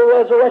you'll be in the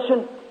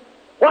resurrection.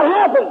 What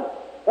happened?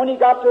 When you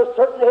got to a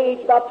certain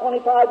age, about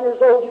 25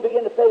 years old, you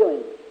begin to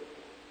failing.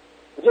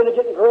 Begin to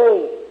getting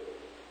gray.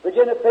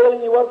 Begin to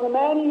failing. You wasn't the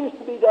man you used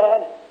to be,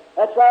 Dad.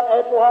 That's right.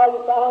 After a while,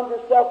 you found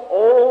yourself,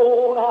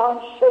 oh, now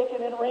I'm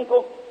shaking and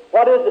wrinkled.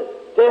 What is it?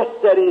 Death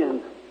set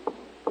in.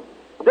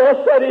 Death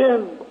set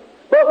in.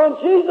 But when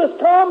Jesus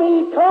come,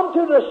 He come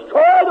to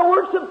destroy the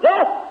works of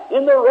death.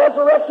 In the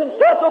resurrection,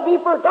 death will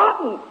be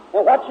forgotten.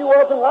 And what you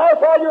was in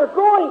life while you're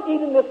growing,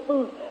 eating this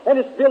food,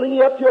 and it's building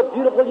you up to a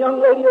beautiful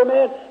young lady or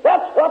man,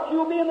 that's what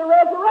you'll be in the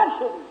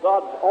resurrection.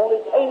 God's only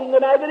painting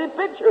the negative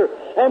picture,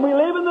 and we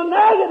live in the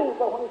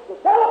negative. But when it's the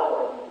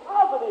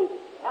positive,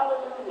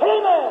 hallelujah.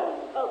 Amen.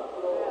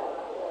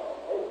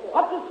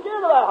 What's it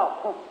scared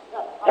about?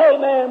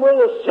 Amen.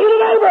 We're the seed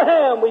of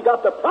Abraham. We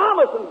got the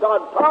promise, and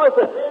God promised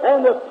it,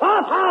 and the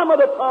time of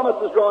the promise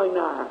is drawing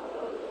nigh.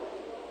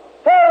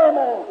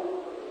 Amen.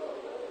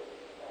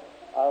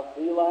 I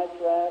feel like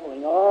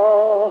traveling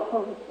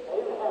on.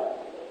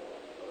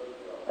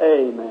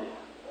 Amen.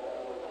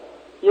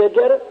 You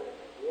get it?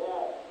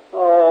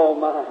 Oh,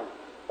 my.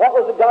 What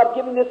was it God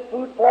giving this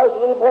food for? As a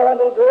little boy and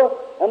a little girl,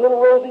 and little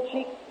rosy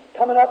cheeks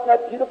coming up in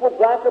that beautiful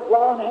black or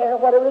blonde hair,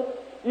 whatever it is.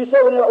 You say,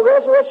 when the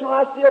resurrection will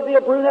I still be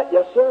a brunette?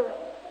 Yes, sir.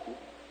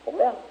 Oh,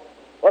 yeah.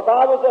 Well, if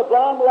I was a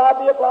blonde, will I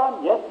be a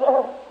blonde? Yes,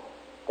 sir.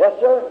 Yes,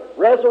 sir.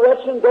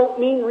 Resurrection don't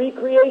mean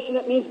recreation.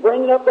 It means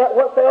bringing up that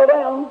what fell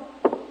down.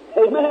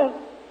 Amen.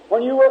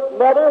 When you were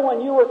mother,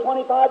 when you were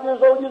 25 years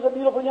old, you was a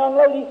beautiful young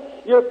lady.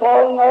 You're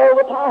falling all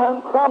the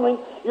time, crumbling.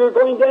 You're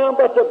going down,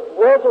 but the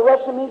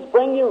resurrection means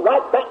bring you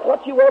right back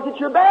what you was at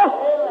your best.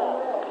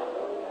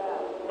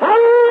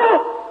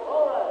 Hallelujah!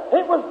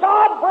 It was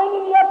God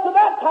bringing you up to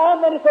that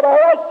time. Then He said, all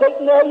right,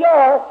 Satan, there you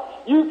are.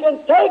 You can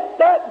take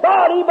that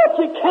body, but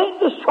you can't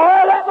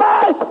destroy that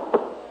life.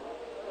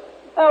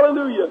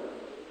 Hallelujah.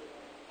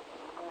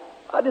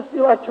 I just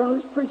feel like turning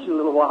loose preaching a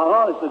little while,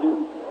 honestly,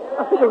 dude.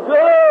 I feel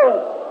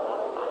good.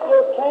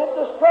 You can't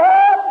destroy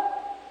it.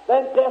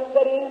 Then death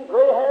set in,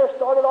 gray hair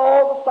started,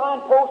 all the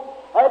signposts.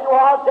 After a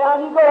while,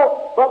 down you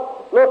go.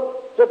 But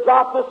look, to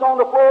drop this on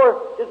the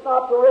floor is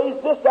not to raise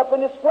this up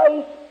in its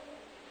place.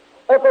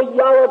 If a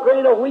yellow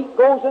grain of wheat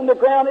goes in the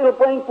ground, it'll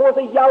bring forth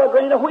a yellow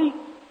grain of wheat.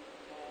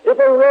 If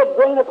a red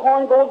grain of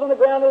corn goes in the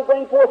ground, it'll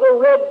bring forth a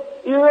red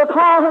ear of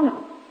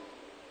corn.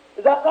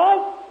 Is that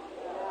right?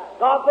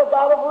 God's a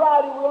God of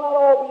variety. We'll not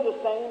all be the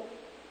same.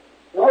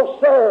 No,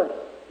 sir.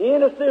 He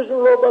ain't a scissor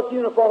robust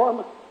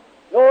uniform.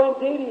 No,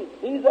 indeed.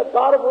 He's a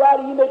God of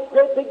variety. He makes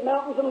great big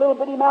mountains and little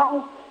bitty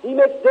mountains. He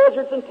makes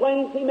deserts and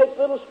plains. He makes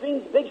little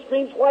streams, big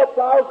streams, white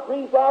flowers,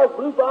 green flowers,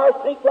 blue flowers,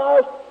 pink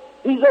flowers.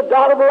 He's a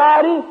God of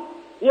variety.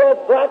 He has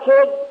black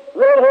heads,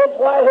 red heads,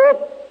 white heads.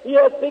 He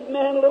has big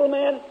men, little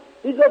men.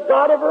 He's a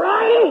God of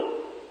variety.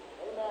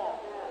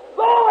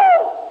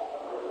 Lord!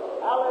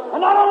 And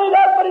not only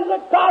that, but He's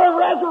a God of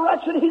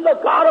resurrection. He's a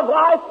God of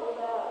life.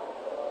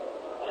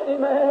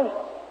 Amen.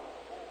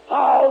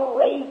 I'll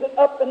raise it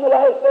up in the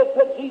last day,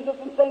 said Jesus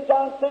in St.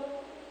 John 6.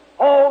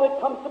 All that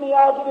comes to me,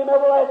 I'll give him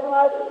everlasting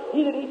life.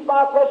 He that eats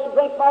my flesh and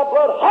drinks my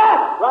blood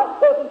hath, right,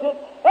 says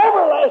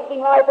everlasting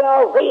life, and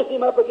I'll raise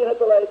him up again at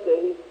the last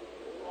day.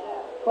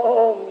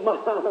 Oh, my.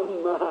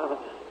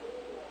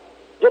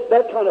 Get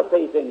that kind of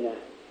faith in you.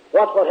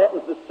 Watch what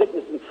happens to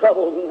sickness and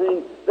troubles and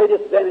things. They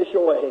just vanish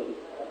away.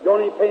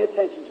 Don't even pay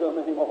attention to them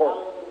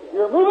anymore.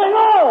 You're moving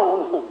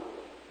on.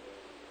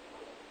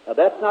 Now,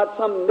 that's not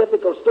some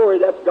mythical story.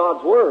 That's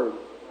God's Word.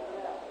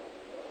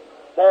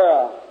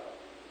 Sarah,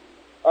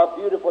 a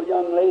beautiful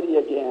young lady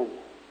again.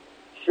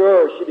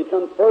 Sure, she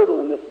becomes fertile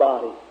in this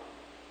body.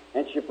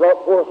 And she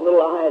brought forth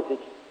little Isaac,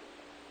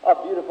 a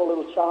beautiful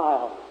little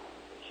child.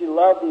 She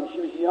loved him.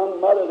 She was a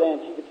young mother then.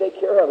 She could take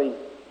care of him.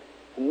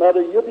 And,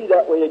 Mother, you'll be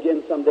that way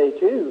again someday,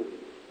 too.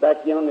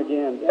 Back young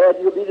again. Dad,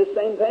 you'll be the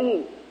same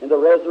thing in the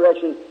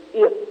resurrection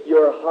if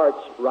your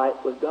heart's right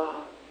with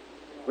God.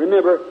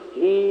 Remember,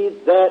 he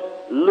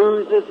that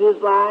loses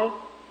his life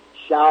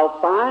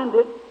shall find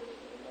it,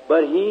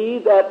 but he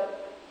that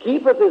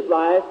keepeth his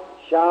life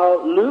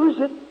shall lose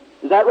it.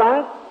 Is that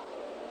right?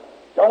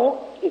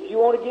 If you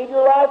want to give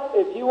your life,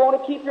 if you want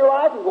to keep your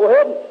life, and go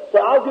ahead and say,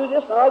 I'll do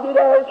this and I'll do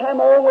that every time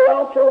my own way, I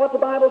don't care what the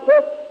Bible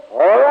says. All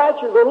right,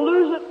 you're going to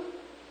lose it.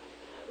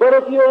 But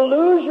if you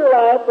lose your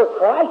life for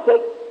Christ's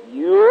sake,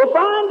 you'll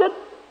find it.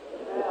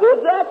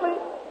 Exactly.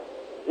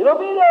 It'll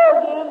be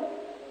there again.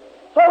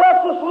 So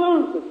let's just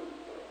lose it.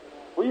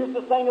 We used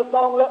to sing a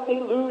song, let me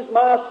lose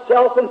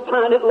myself and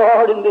find it,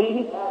 Lord, in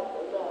Thee.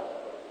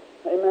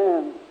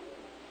 Amen.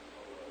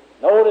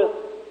 Notice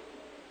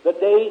the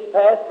days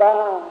passed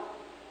by.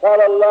 What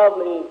a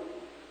lovely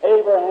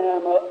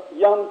Abraham, a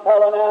young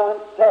fellow now,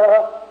 and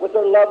Sarah with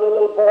her lovely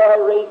little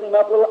boy, raising him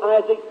up, little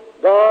Isaac.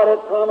 God had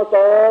promised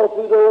all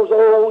through those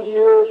old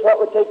years what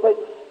would take place.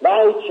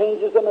 Now He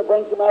changes them and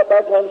brings them out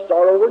back and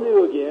start over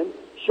new again,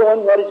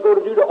 showing what He's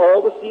going to do to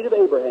all the seed of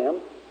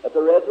Abraham at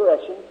the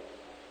resurrection.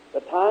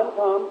 The time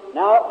comes.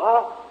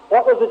 Now,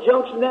 what was the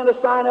junction then a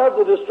sign of?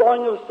 The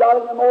destroying of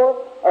Sodom and Gomorrah?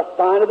 A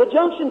sign of the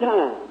junction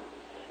time.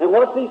 And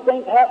what's these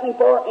things happening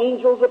for?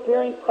 Angels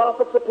appearing,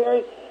 prophets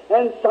appearing,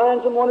 and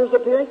signs and wonders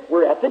appearing.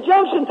 We're at the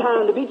junction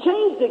time to be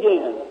changed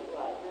again.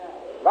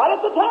 Right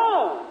at the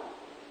time.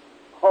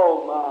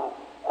 Oh, my.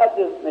 That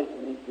just makes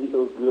me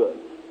feel good.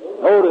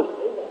 Notice.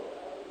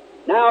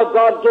 Now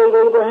God gave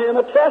Abraham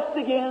a test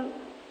again.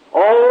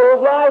 All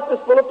of life is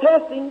full of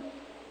testing.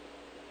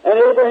 And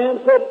Abraham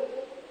said,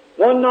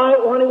 one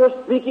night when he was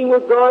speaking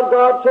with God,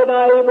 God said,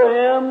 now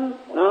Abraham,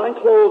 now in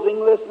closing,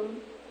 listen.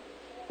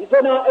 He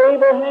said, now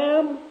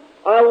Abraham,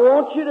 I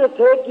want you to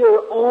take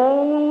your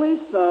only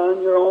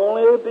son, your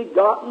only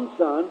begotten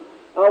son,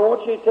 I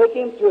want you to take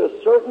him to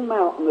a certain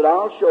mountain that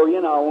I'll show you,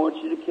 and I want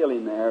you to kill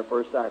him there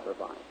for a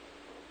sacrifice.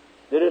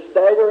 Did it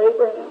stagger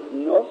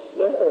Abraham? No,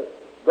 sir.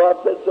 God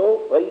said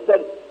so. Well, He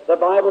said, the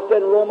Bible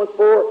said in Romans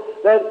 4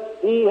 that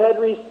he had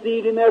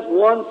received him as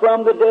one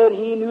from the dead.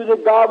 He knew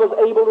that God was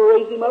able to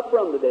raise him up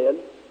from the dead,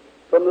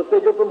 from the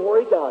figure from where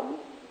He got him.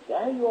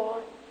 There you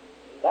are.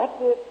 That's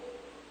it.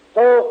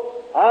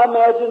 So I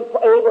imagine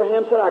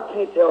Abraham said, I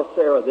can't tell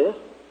Sarah this.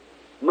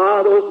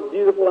 My, those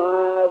beautiful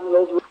eyes and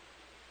those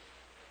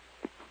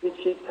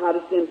cheeks, how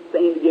to seem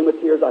insane to begin with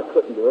tears. I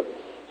couldn't do it.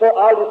 So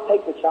I'll just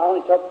take the child,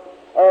 and he took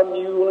a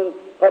mule and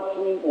put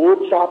some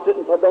wood, chopped it,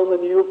 and put it on the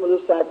mule for the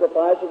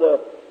sacrifice of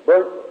the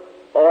burnt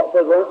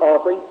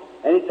offering.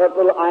 And he took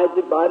little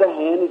Isaac by the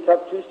hand. He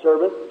took 2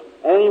 servants,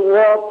 and he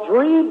walked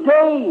 3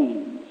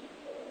 days.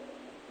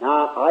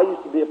 Now, I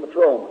used to be a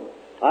patrolman.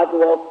 I could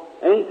walk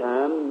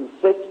anytime,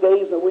 6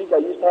 days a week.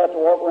 I used to have to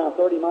walk around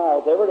 30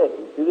 miles every day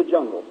through the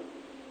jungle.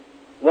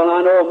 Well,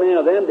 I know men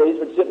of them days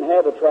which didn't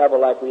have the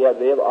travel like we have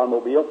today, the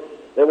automobile.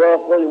 They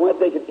walked where they went.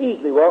 They could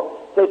easily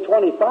walk, say,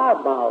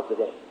 25 miles a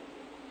day.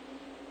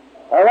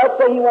 Or let's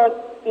say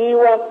he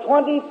went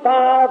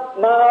 25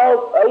 miles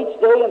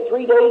each day, and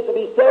 3 days to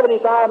be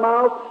 75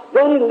 miles.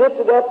 Then he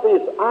lifted up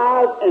his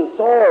eyes and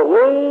saw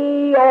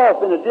way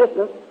off in the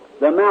distance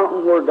the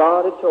mountain where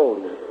God had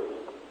told him.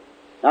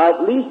 Now,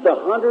 at least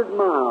 100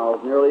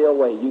 miles nearly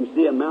away. You can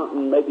see a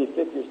mountain maybe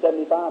 50 or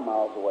 75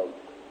 miles away.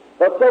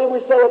 But say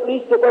at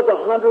least it was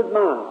 100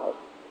 miles.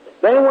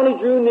 Then when he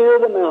drew near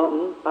the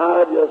mountain,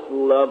 I just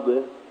love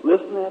this.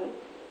 Listen at it.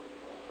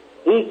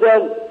 He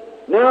said,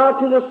 now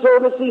to the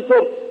servants, he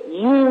said,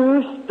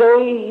 you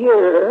stay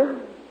here.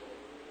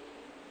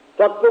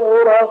 Took the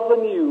wood off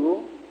the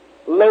mule.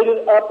 laid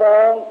it up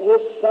on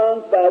His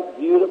Son's back,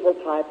 beautiful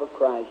type of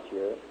Christ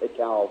here at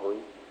Calvary.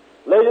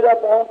 Laid it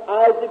up on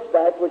Isaac's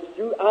back, which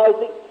through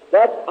Isaac,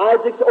 that's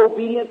Isaac's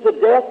obedience to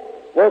death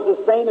was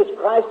the same as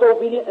Christ's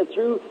obedience, and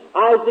through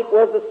Isaac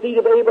was the seed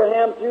of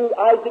Abraham. Through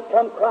Isaac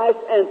comes Christ,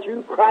 and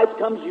through Christ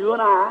comes you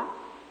and I,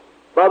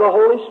 by the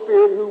Holy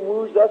Spirit who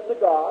woos us to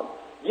God,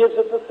 gives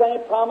us the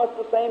same promise,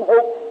 the same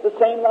hope, the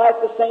same life,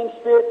 the same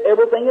Spirit,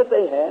 everything that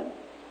they had.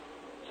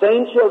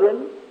 Same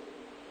children.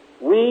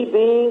 We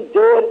being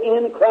dead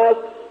in Christ,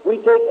 we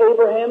take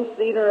Abraham's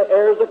seed and are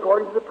heirs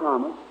according to the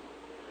promise.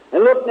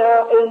 And look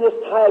now in this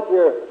type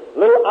here,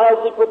 little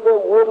Isaac with the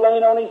wood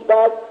laying on his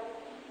back,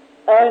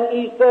 and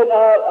he said,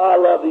 I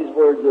love these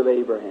words of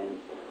Abraham.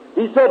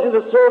 He said to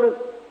the servant,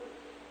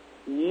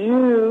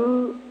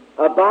 you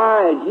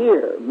abide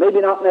here.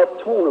 Maybe not in that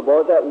tone of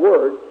voice, that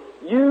word.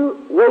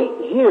 You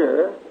wait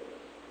here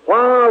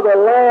while the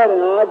lad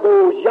and I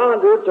go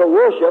yonder to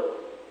worship,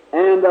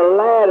 and the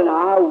lad and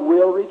I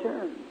will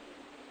return.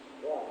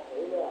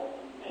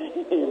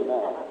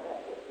 Amen.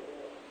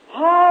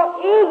 How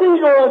is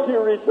he going to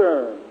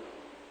return?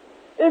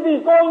 If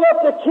he's going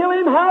up to kill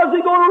him, how's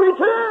he going to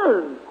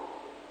return?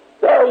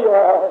 There you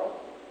are.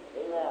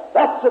 Amen.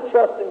 That's the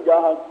trust in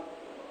God.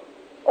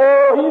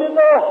 Oh, he didn't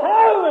know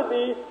how it would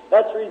be.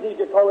 That's the reason he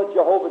could call it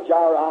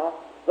Jehovah-Jireh.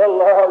 The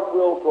Lord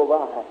will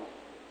provide.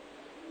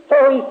 So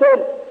he said,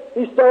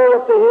 he started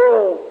up the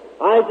hill.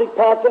 Isaac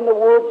packing the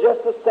wood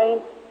just the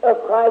same as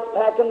Christ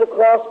packing the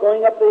cross,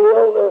 going up the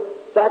hill, the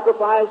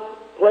sacrifice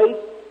place.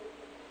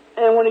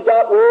 And when he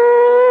got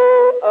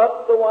way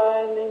up the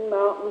winding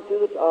mountain to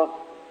the top,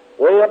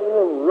 way up in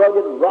the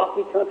rugged,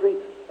 rocky country,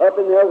 up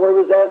in there where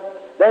he was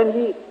at, then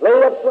he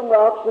laid up some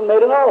rocks and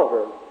made an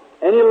altar.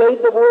 And he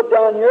laid the wood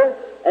down here,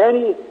 and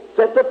he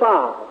set the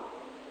fire.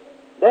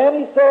 Then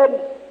he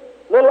said,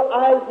 little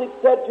Isaac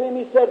said to him,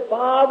 he said,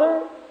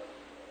 Father,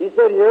 he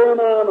said, here am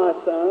I,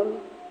 my son.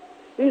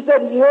 He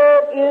said,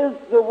 here is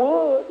the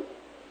wood,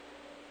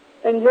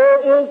 and here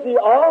is the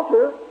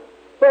altar,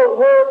 but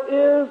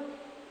where is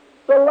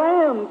the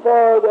lamb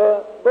for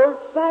the burnt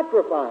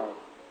sacrifice?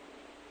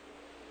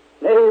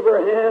 And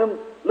Abraham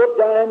looked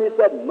down at him and he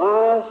said,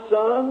 my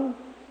son,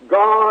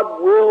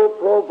 God will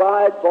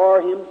provide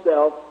for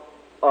himself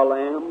a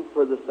lamb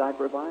for the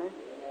sacrifice.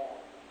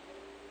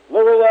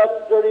 Look at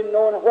that sturdy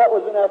knowing what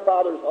was in our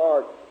father's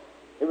heart.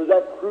 It was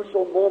that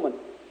crucial moment,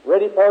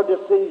 ready for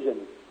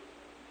decision.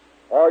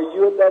 Are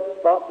you at that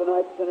spot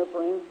tonight, sinner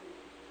friend?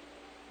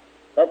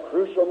 That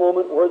crucial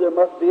moment where there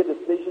must be a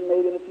decision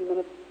made in a few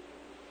minutes?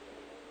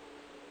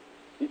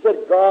 He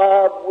said,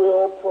 God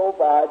will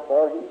provide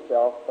for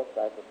himself a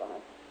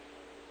sacrifice.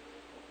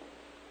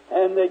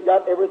 And they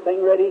got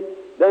everything ready.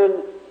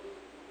 Then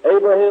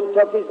Abraham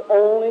took his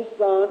only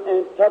son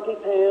and took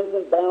his hands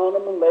and bound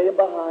him and laid him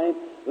behind,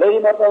 laid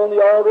him up on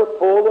the altar,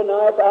 pulled the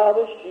knife out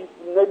of the sheath,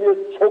 and maybe he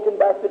was choking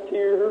back the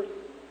tears.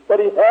 But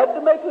he had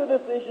to make the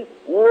decision.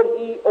 Would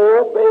he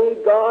obey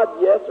God,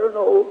 yes or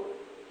no?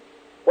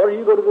 What are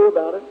you going to do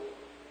about it?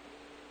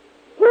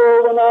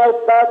 Pull the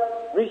knife back,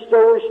 reached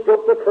over,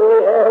 stroked the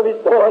curly hair of his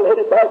boy, laid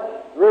it back,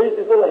 raised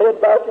his little head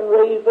back and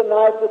raised the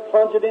knife to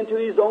plunge it into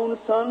his own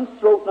son's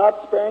throat,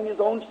 not sparing his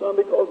own son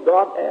because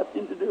God asked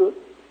him to do it.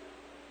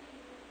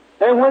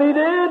 And when he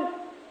did,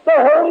 the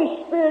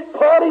Holy Spirit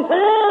caught his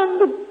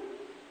hand.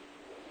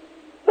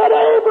 Said,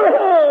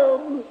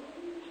 Abraham,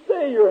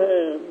 stay your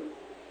hand.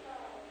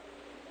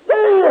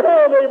 Stay your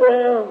hand,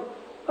 Abraham.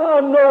 I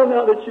know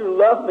now that you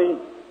love me.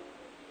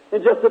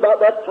 And just about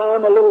that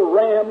time, a little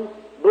ram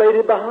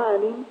bladed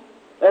behind him.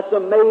 That's a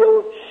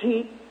male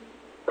sheep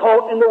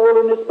caught in the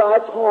wilderness by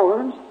its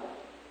horns.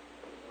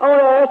 I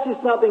want to ask you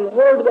something.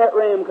 Where did that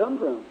ram come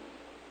from?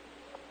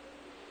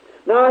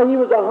 Now, he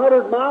was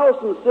 100 miles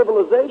from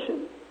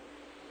civilization.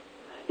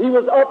 He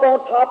was up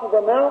on top of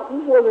a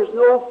mountain where there's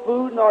no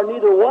food nor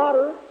neither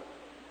water.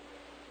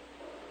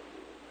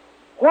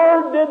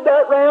 Where did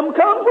that ram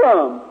come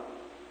from?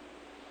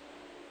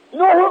 You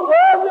know who it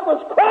was? It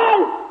was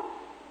Christ.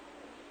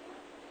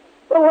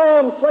 The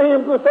lamb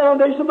slain from the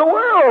foundation of the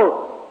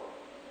world.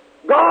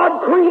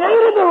 God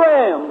created the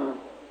ram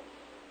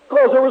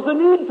because there was a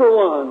need for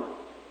one.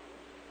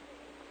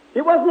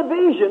 It wasn't a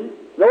vision.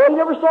 No one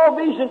ever saw a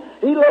vision.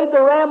 He laid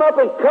the ram up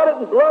and cut it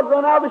and blood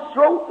ran out of his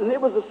throat and it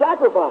was a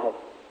sacrifice.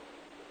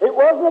 It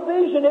wasn't a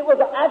vision. It was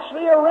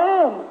actually a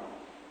ram.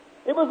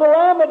 It was a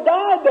lamb that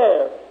died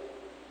there.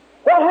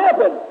 What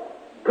happened?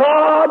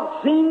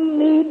 God seen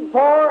need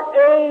for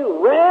a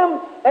ram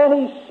and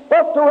he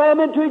spoke the ram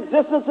into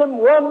existence in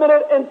 1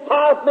 minute and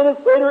 5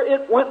 minutes later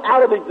it went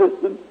out of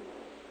existence.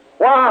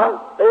 Why?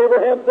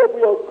 Abraham said,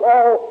 we'll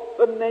call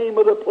the name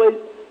of the place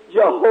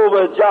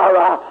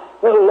Jehovah-Jireh.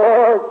 The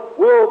Lord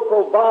will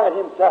provide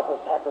himself a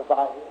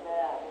sacrifice.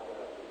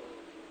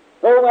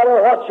 No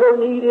matter what your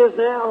need is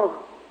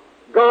now,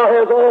 God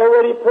has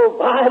already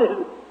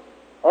provided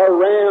a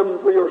ram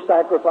for your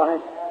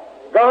sacrifice.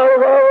 God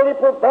has already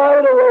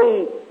provided a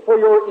way for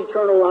your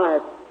eternal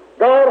life.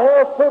 God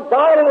has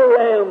provided a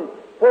lamb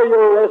for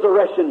your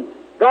resurrection.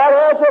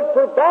 God has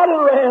provided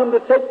a ram to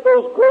take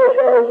those gray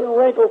hairs and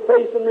wrinkled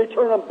face and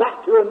return them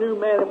back to a new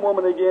man and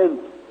woman again.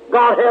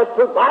 God has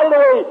provided a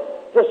way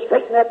to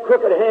straighten that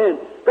crooked hand.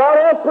 God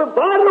has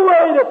provided a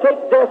way to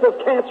take death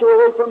of cancer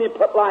away from you and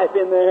put life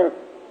in there.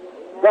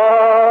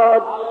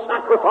 God's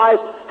sacrifice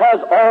has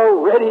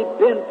already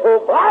been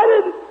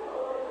provided.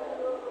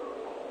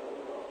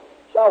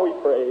 Shall we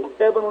pray?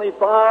 Heavenly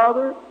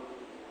Father,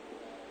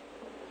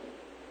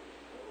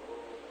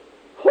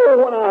 oh,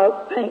 when I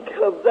think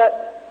of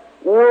that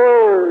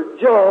word,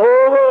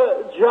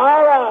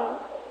 Jehovah-Jireh,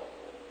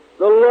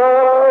 the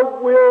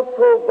Lord will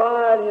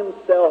provide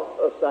Himself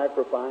a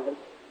sacrifice.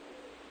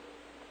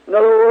 In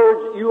other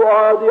words, you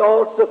are the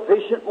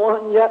all-sufficient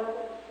one, yet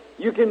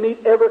you can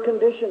meet every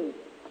condition.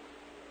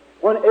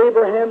 When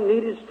Abraham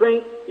needed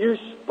strength, you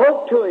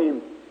spoke to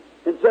him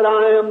and said,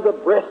 I am the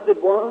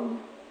breasted one.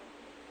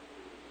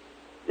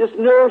 Just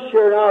nurse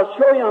here, and I'll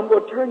show you, I'm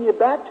going to turn you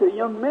back to a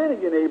young man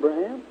again,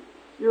 Abraham.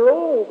 You're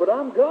old, but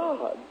I'm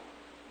God.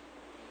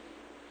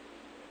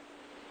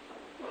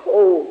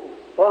 Oh,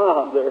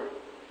 Father.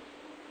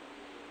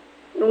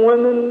 And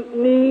when the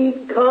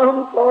need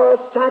come for a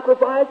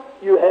sacrifice,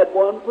 you had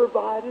one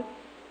provided.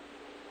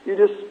 You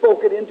just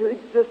spoke it into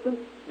existence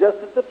just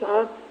at the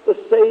time to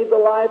save the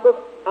life of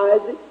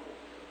Isaac.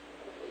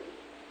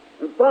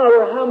 And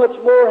Father, how much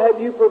more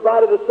have you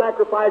provided a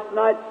sacrifice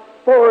tonight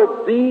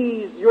for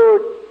these, your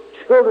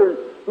children,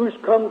 who's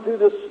come through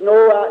the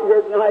snow out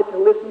here tonight to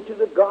listen to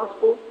the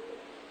gospel?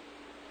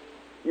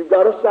 You've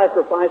got a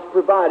sacrifice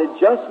provided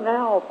just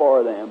now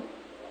for them.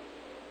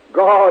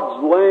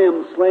 God's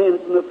Lamb slain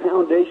from the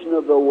foundation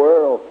of the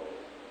world,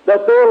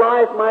 that their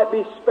life might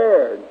be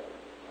spared,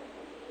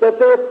 that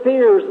their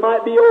fears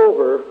might be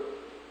over,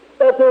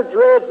 that their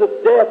dreads of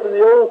death and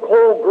the old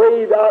cold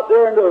grave out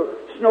there and the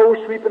snow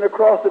sweeping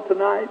across it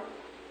tonight,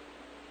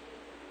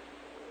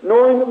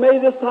 knowing that maybe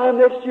this time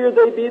next year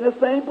they'd be in the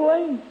same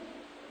place.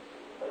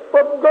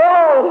 But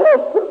God has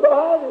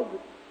provided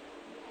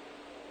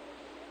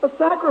a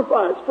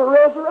sacrifice for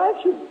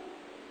resurrection.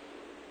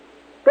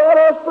 God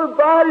has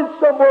provided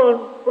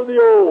someone for the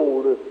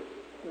old.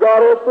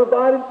 God has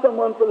provided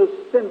someone for the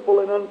sinful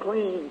and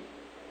unclean.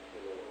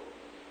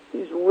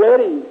 He's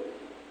ready.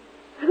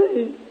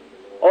 He's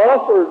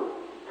offered,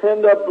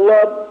 and the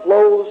blood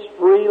flows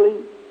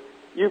freely.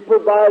 You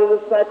provided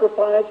a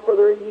sacrifice for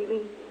their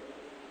healing.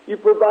 You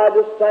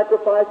provided a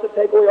sacrifice to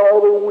take away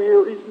all their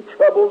wearies and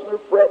troubles and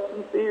their frets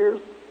and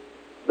fears.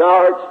 Thou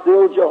art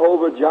still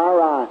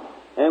Jehovah-Jireh,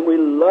 and we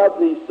love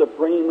Thee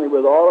supremely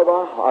with all of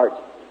our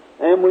hearts.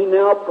 And we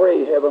now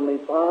pray, Heavenly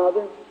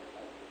Father,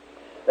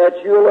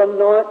 that You'll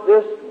anoint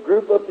this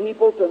group of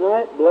people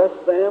tonight. Bless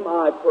them,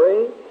 I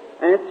pray.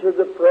 Answer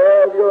the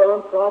prayer of Your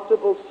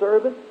unprofitable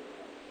servant.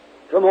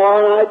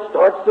 Tomorrow night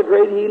starts the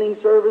great healing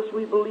service,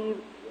 we believe.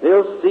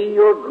 They'll see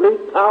Your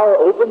great power.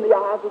 Open the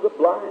eyes of the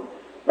blind.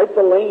 Make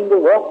the lame to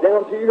walk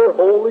down to Your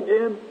hole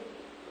again.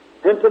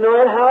 And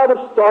tonight, how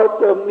to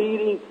start the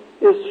meeting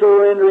is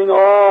surrendering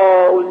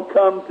all and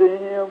come to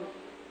Him.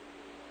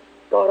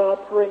 God, I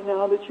pray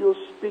now that You'll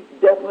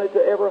speak definitely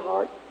to every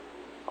heart.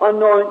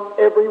 Anoint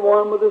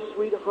everyone with a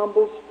sweet,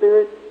 humble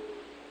spirit.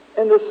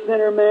 And the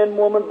sinner, man,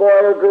 woman, boy,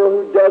 or girl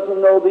who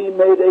doesn't know Thee,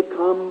 may they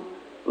come,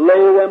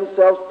 lay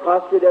themselves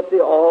prostrate at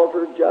the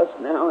altar just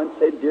now and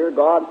say, Dear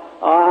God,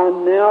 I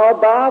now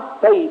by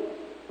faith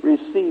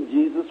receive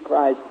Jesus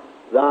Christ,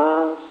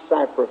 Thy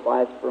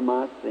sacrifice for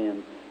my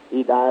sins.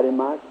 He died in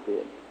my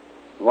stead.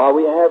 While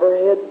we have our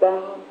heads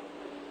bowed,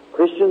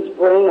 Christians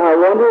praying, I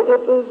wonder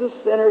if there's a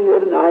sinner here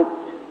tonight,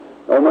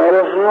 no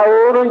matter how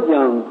old or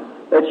young,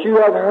 that you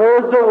have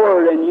heard the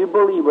Word and you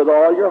believe with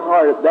all your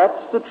heart.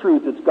 That's the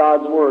truth. It's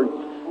God's Word.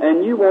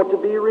 And you want to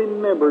be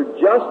remembered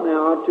just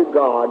now to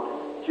God.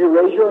 You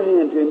raise your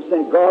hand to Him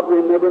saying, God,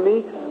 remember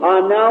me.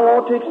 I now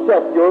want to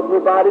accept Your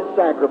provided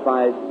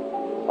sacrifice.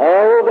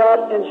 All of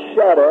that in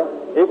shadow,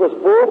 it was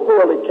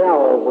fulfilled at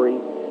Calvary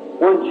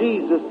when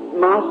Jesus,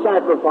 my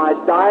sacrifice,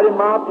 died in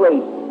my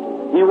place.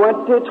 He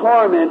went to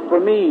torment for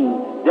me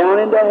down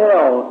into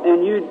hell,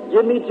 and You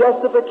give me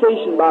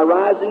justification by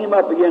rising Him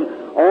up again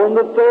on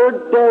the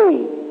third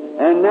day.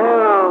 And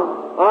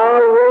now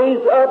I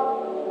raise up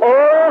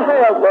all I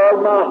have,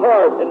 Lord, my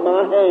heart and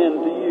my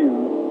hand to You,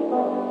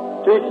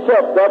 to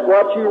accept that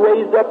what You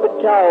raised up at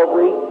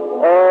Calvary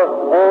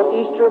or on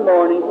Easter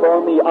morning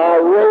for me. I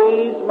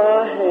raise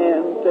my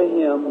hand to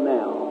Him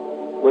now.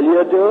 Will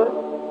you do it?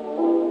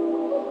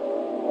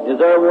 Is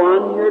there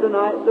one here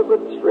tonight that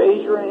would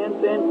raise your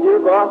hand saying, Dear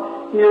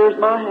God, here's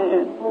my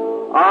hand.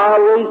 I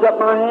raise up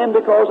my hand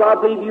because I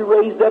believe You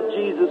raised up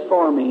Jesus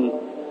for me.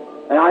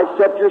 And I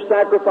accept Your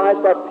sacrifice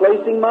by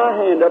placing my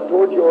hand up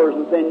toward Yours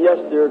and saying, Yes,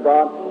 dear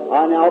God,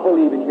 I now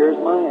believe, and here's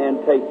my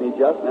hand. Take me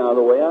just now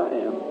the way I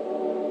am.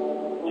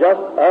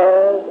 Just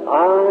as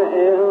I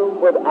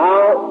am,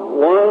 without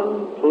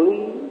one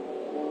plea,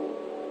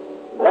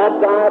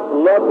 that Thy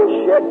blood was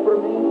shed for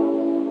me.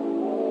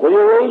 Will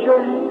you raise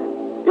your hand?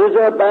 Is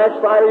there a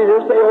backslider who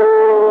say,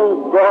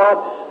 Oh, God,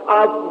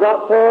 I've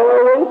got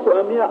far away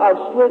from You. I've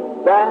slid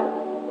back.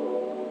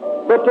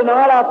 But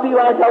tonight I feel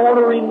like I want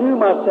to renew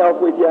myself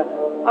with You.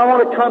 I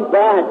want to come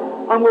back.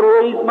 I'm going to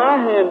raise my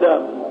hand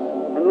up.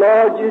 And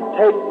Lord, you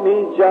take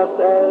me just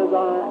as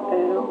I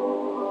am.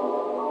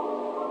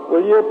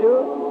 Will you do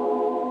it?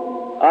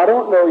 I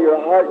don't know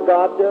your heart,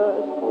 God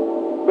does.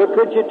 But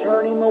could you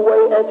turn him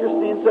away after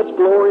seeing such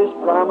glorious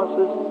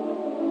promises?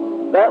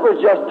 That was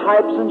just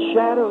types and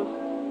shadows.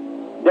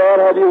 Dad,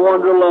 have you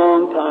wondered a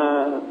long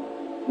time?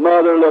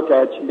 Mother, look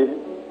at you.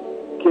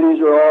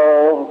 Kiddies are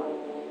all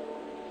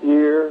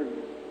here.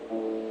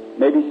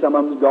 Maybe some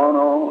of them's gone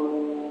on.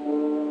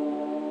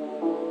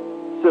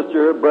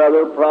 Sister,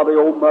 brother, probably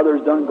old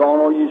mother's done gone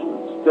on. You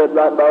stood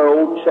right by her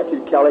old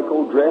checkered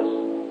calico dress.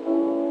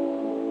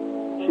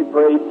 She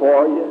prayed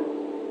for you.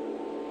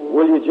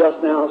 Will you just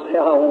now say,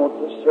 I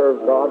want to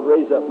serve God?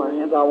 Raise up my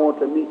hands. I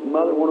want to meet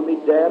mother. I want to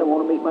meet dad. I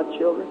want to meet my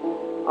children.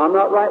 I'm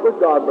not right with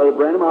God, Brother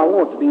Branham. I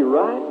want to be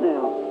right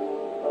now.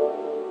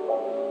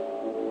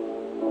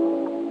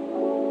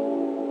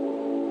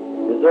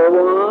 Is there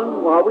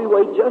one? While we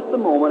wait just a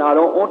moment, I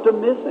don't want to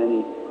miss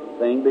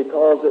anything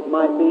because it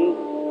might be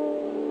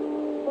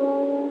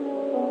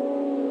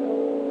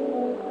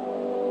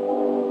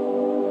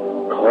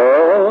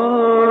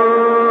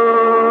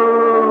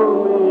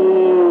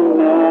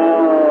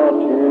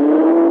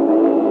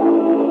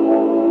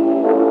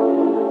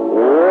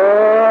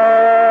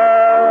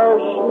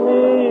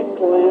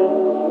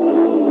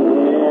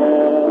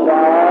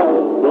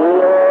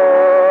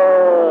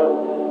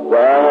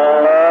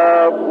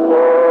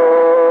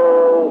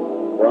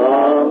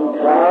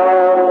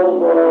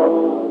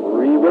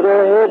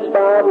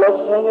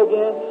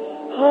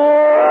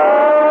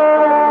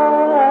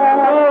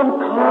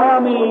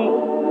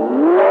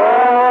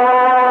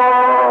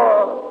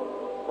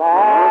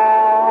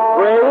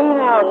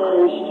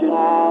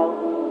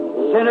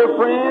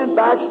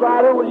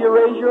backslider, will you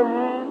raise your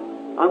hand?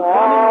 I'm coming,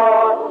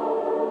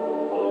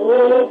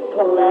 Lord.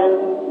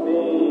 Cleanse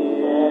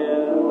me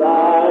in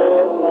thy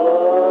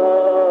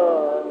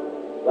blood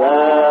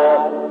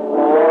that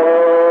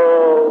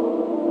flowed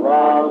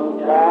from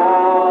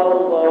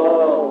Calvary.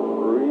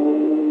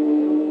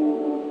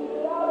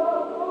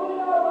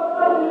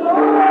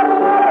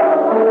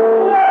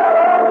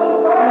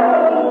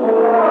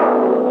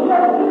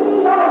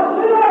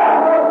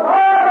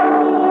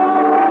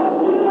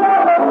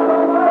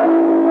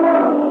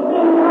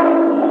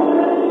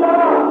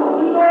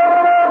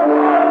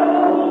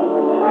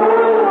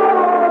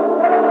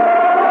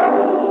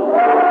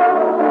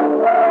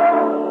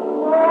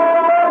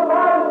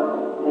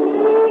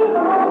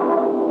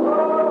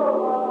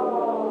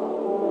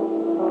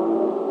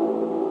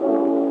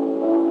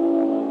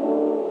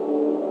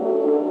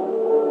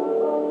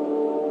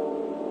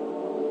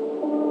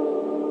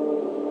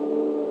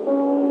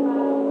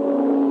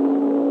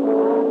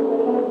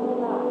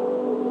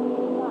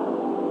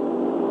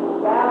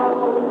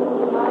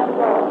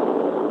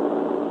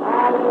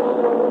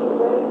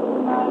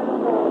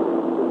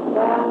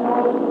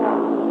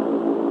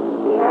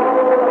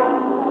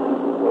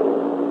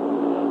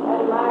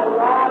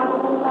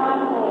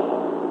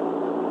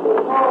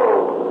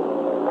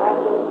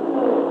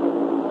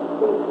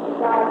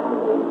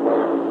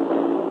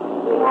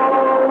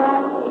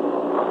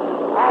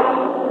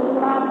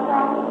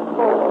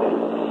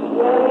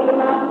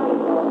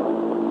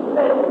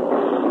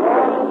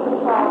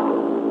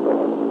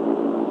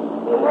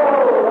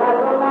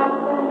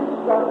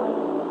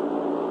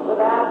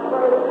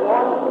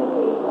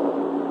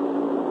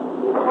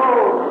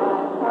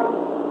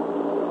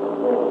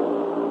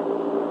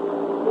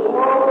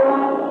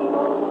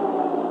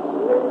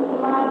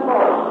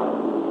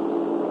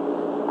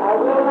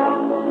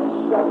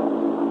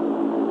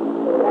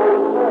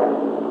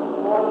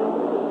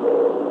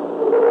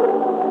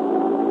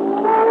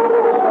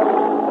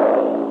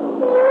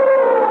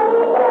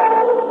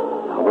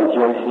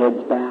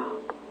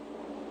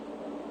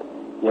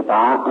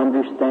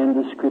 Understand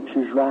the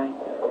Scriptures right?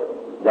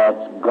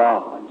 That's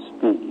God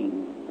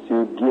speaking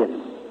through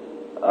gifts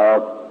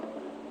of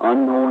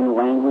unknown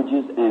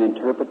languages and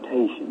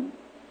interpretation,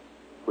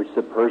 which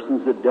the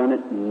persons that done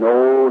it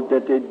know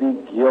that they'd be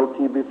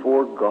guilty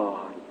before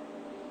God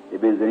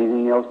if it was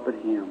anything else but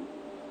Him.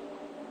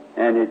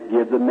 And it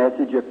gives the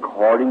message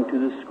according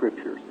to the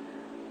Scriptures.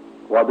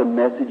 Well, the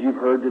message you've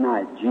heard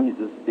tonight,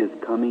 Jesus is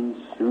coming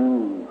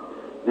soon.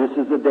 This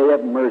is the day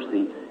of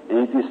mercy.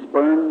 And if you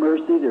spurn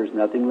mercy, there's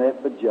nothing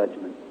left but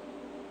judgment.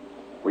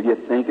 Will you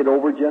think it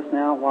over just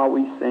now while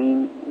we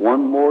sing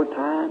one more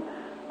time?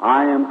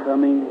 I am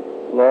coming,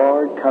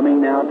 Lord,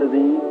 coming now to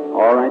Thee.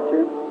 All right,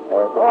 sir?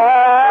 I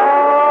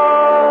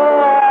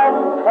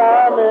am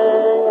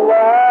coming,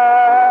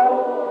 Lord,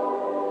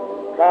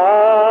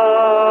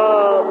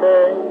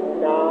 coming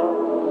now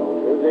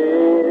to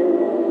Thee.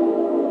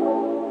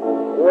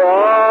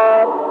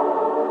 Wash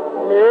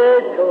me,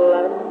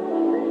 cleanse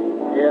me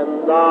in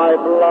Thy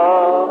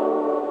blood.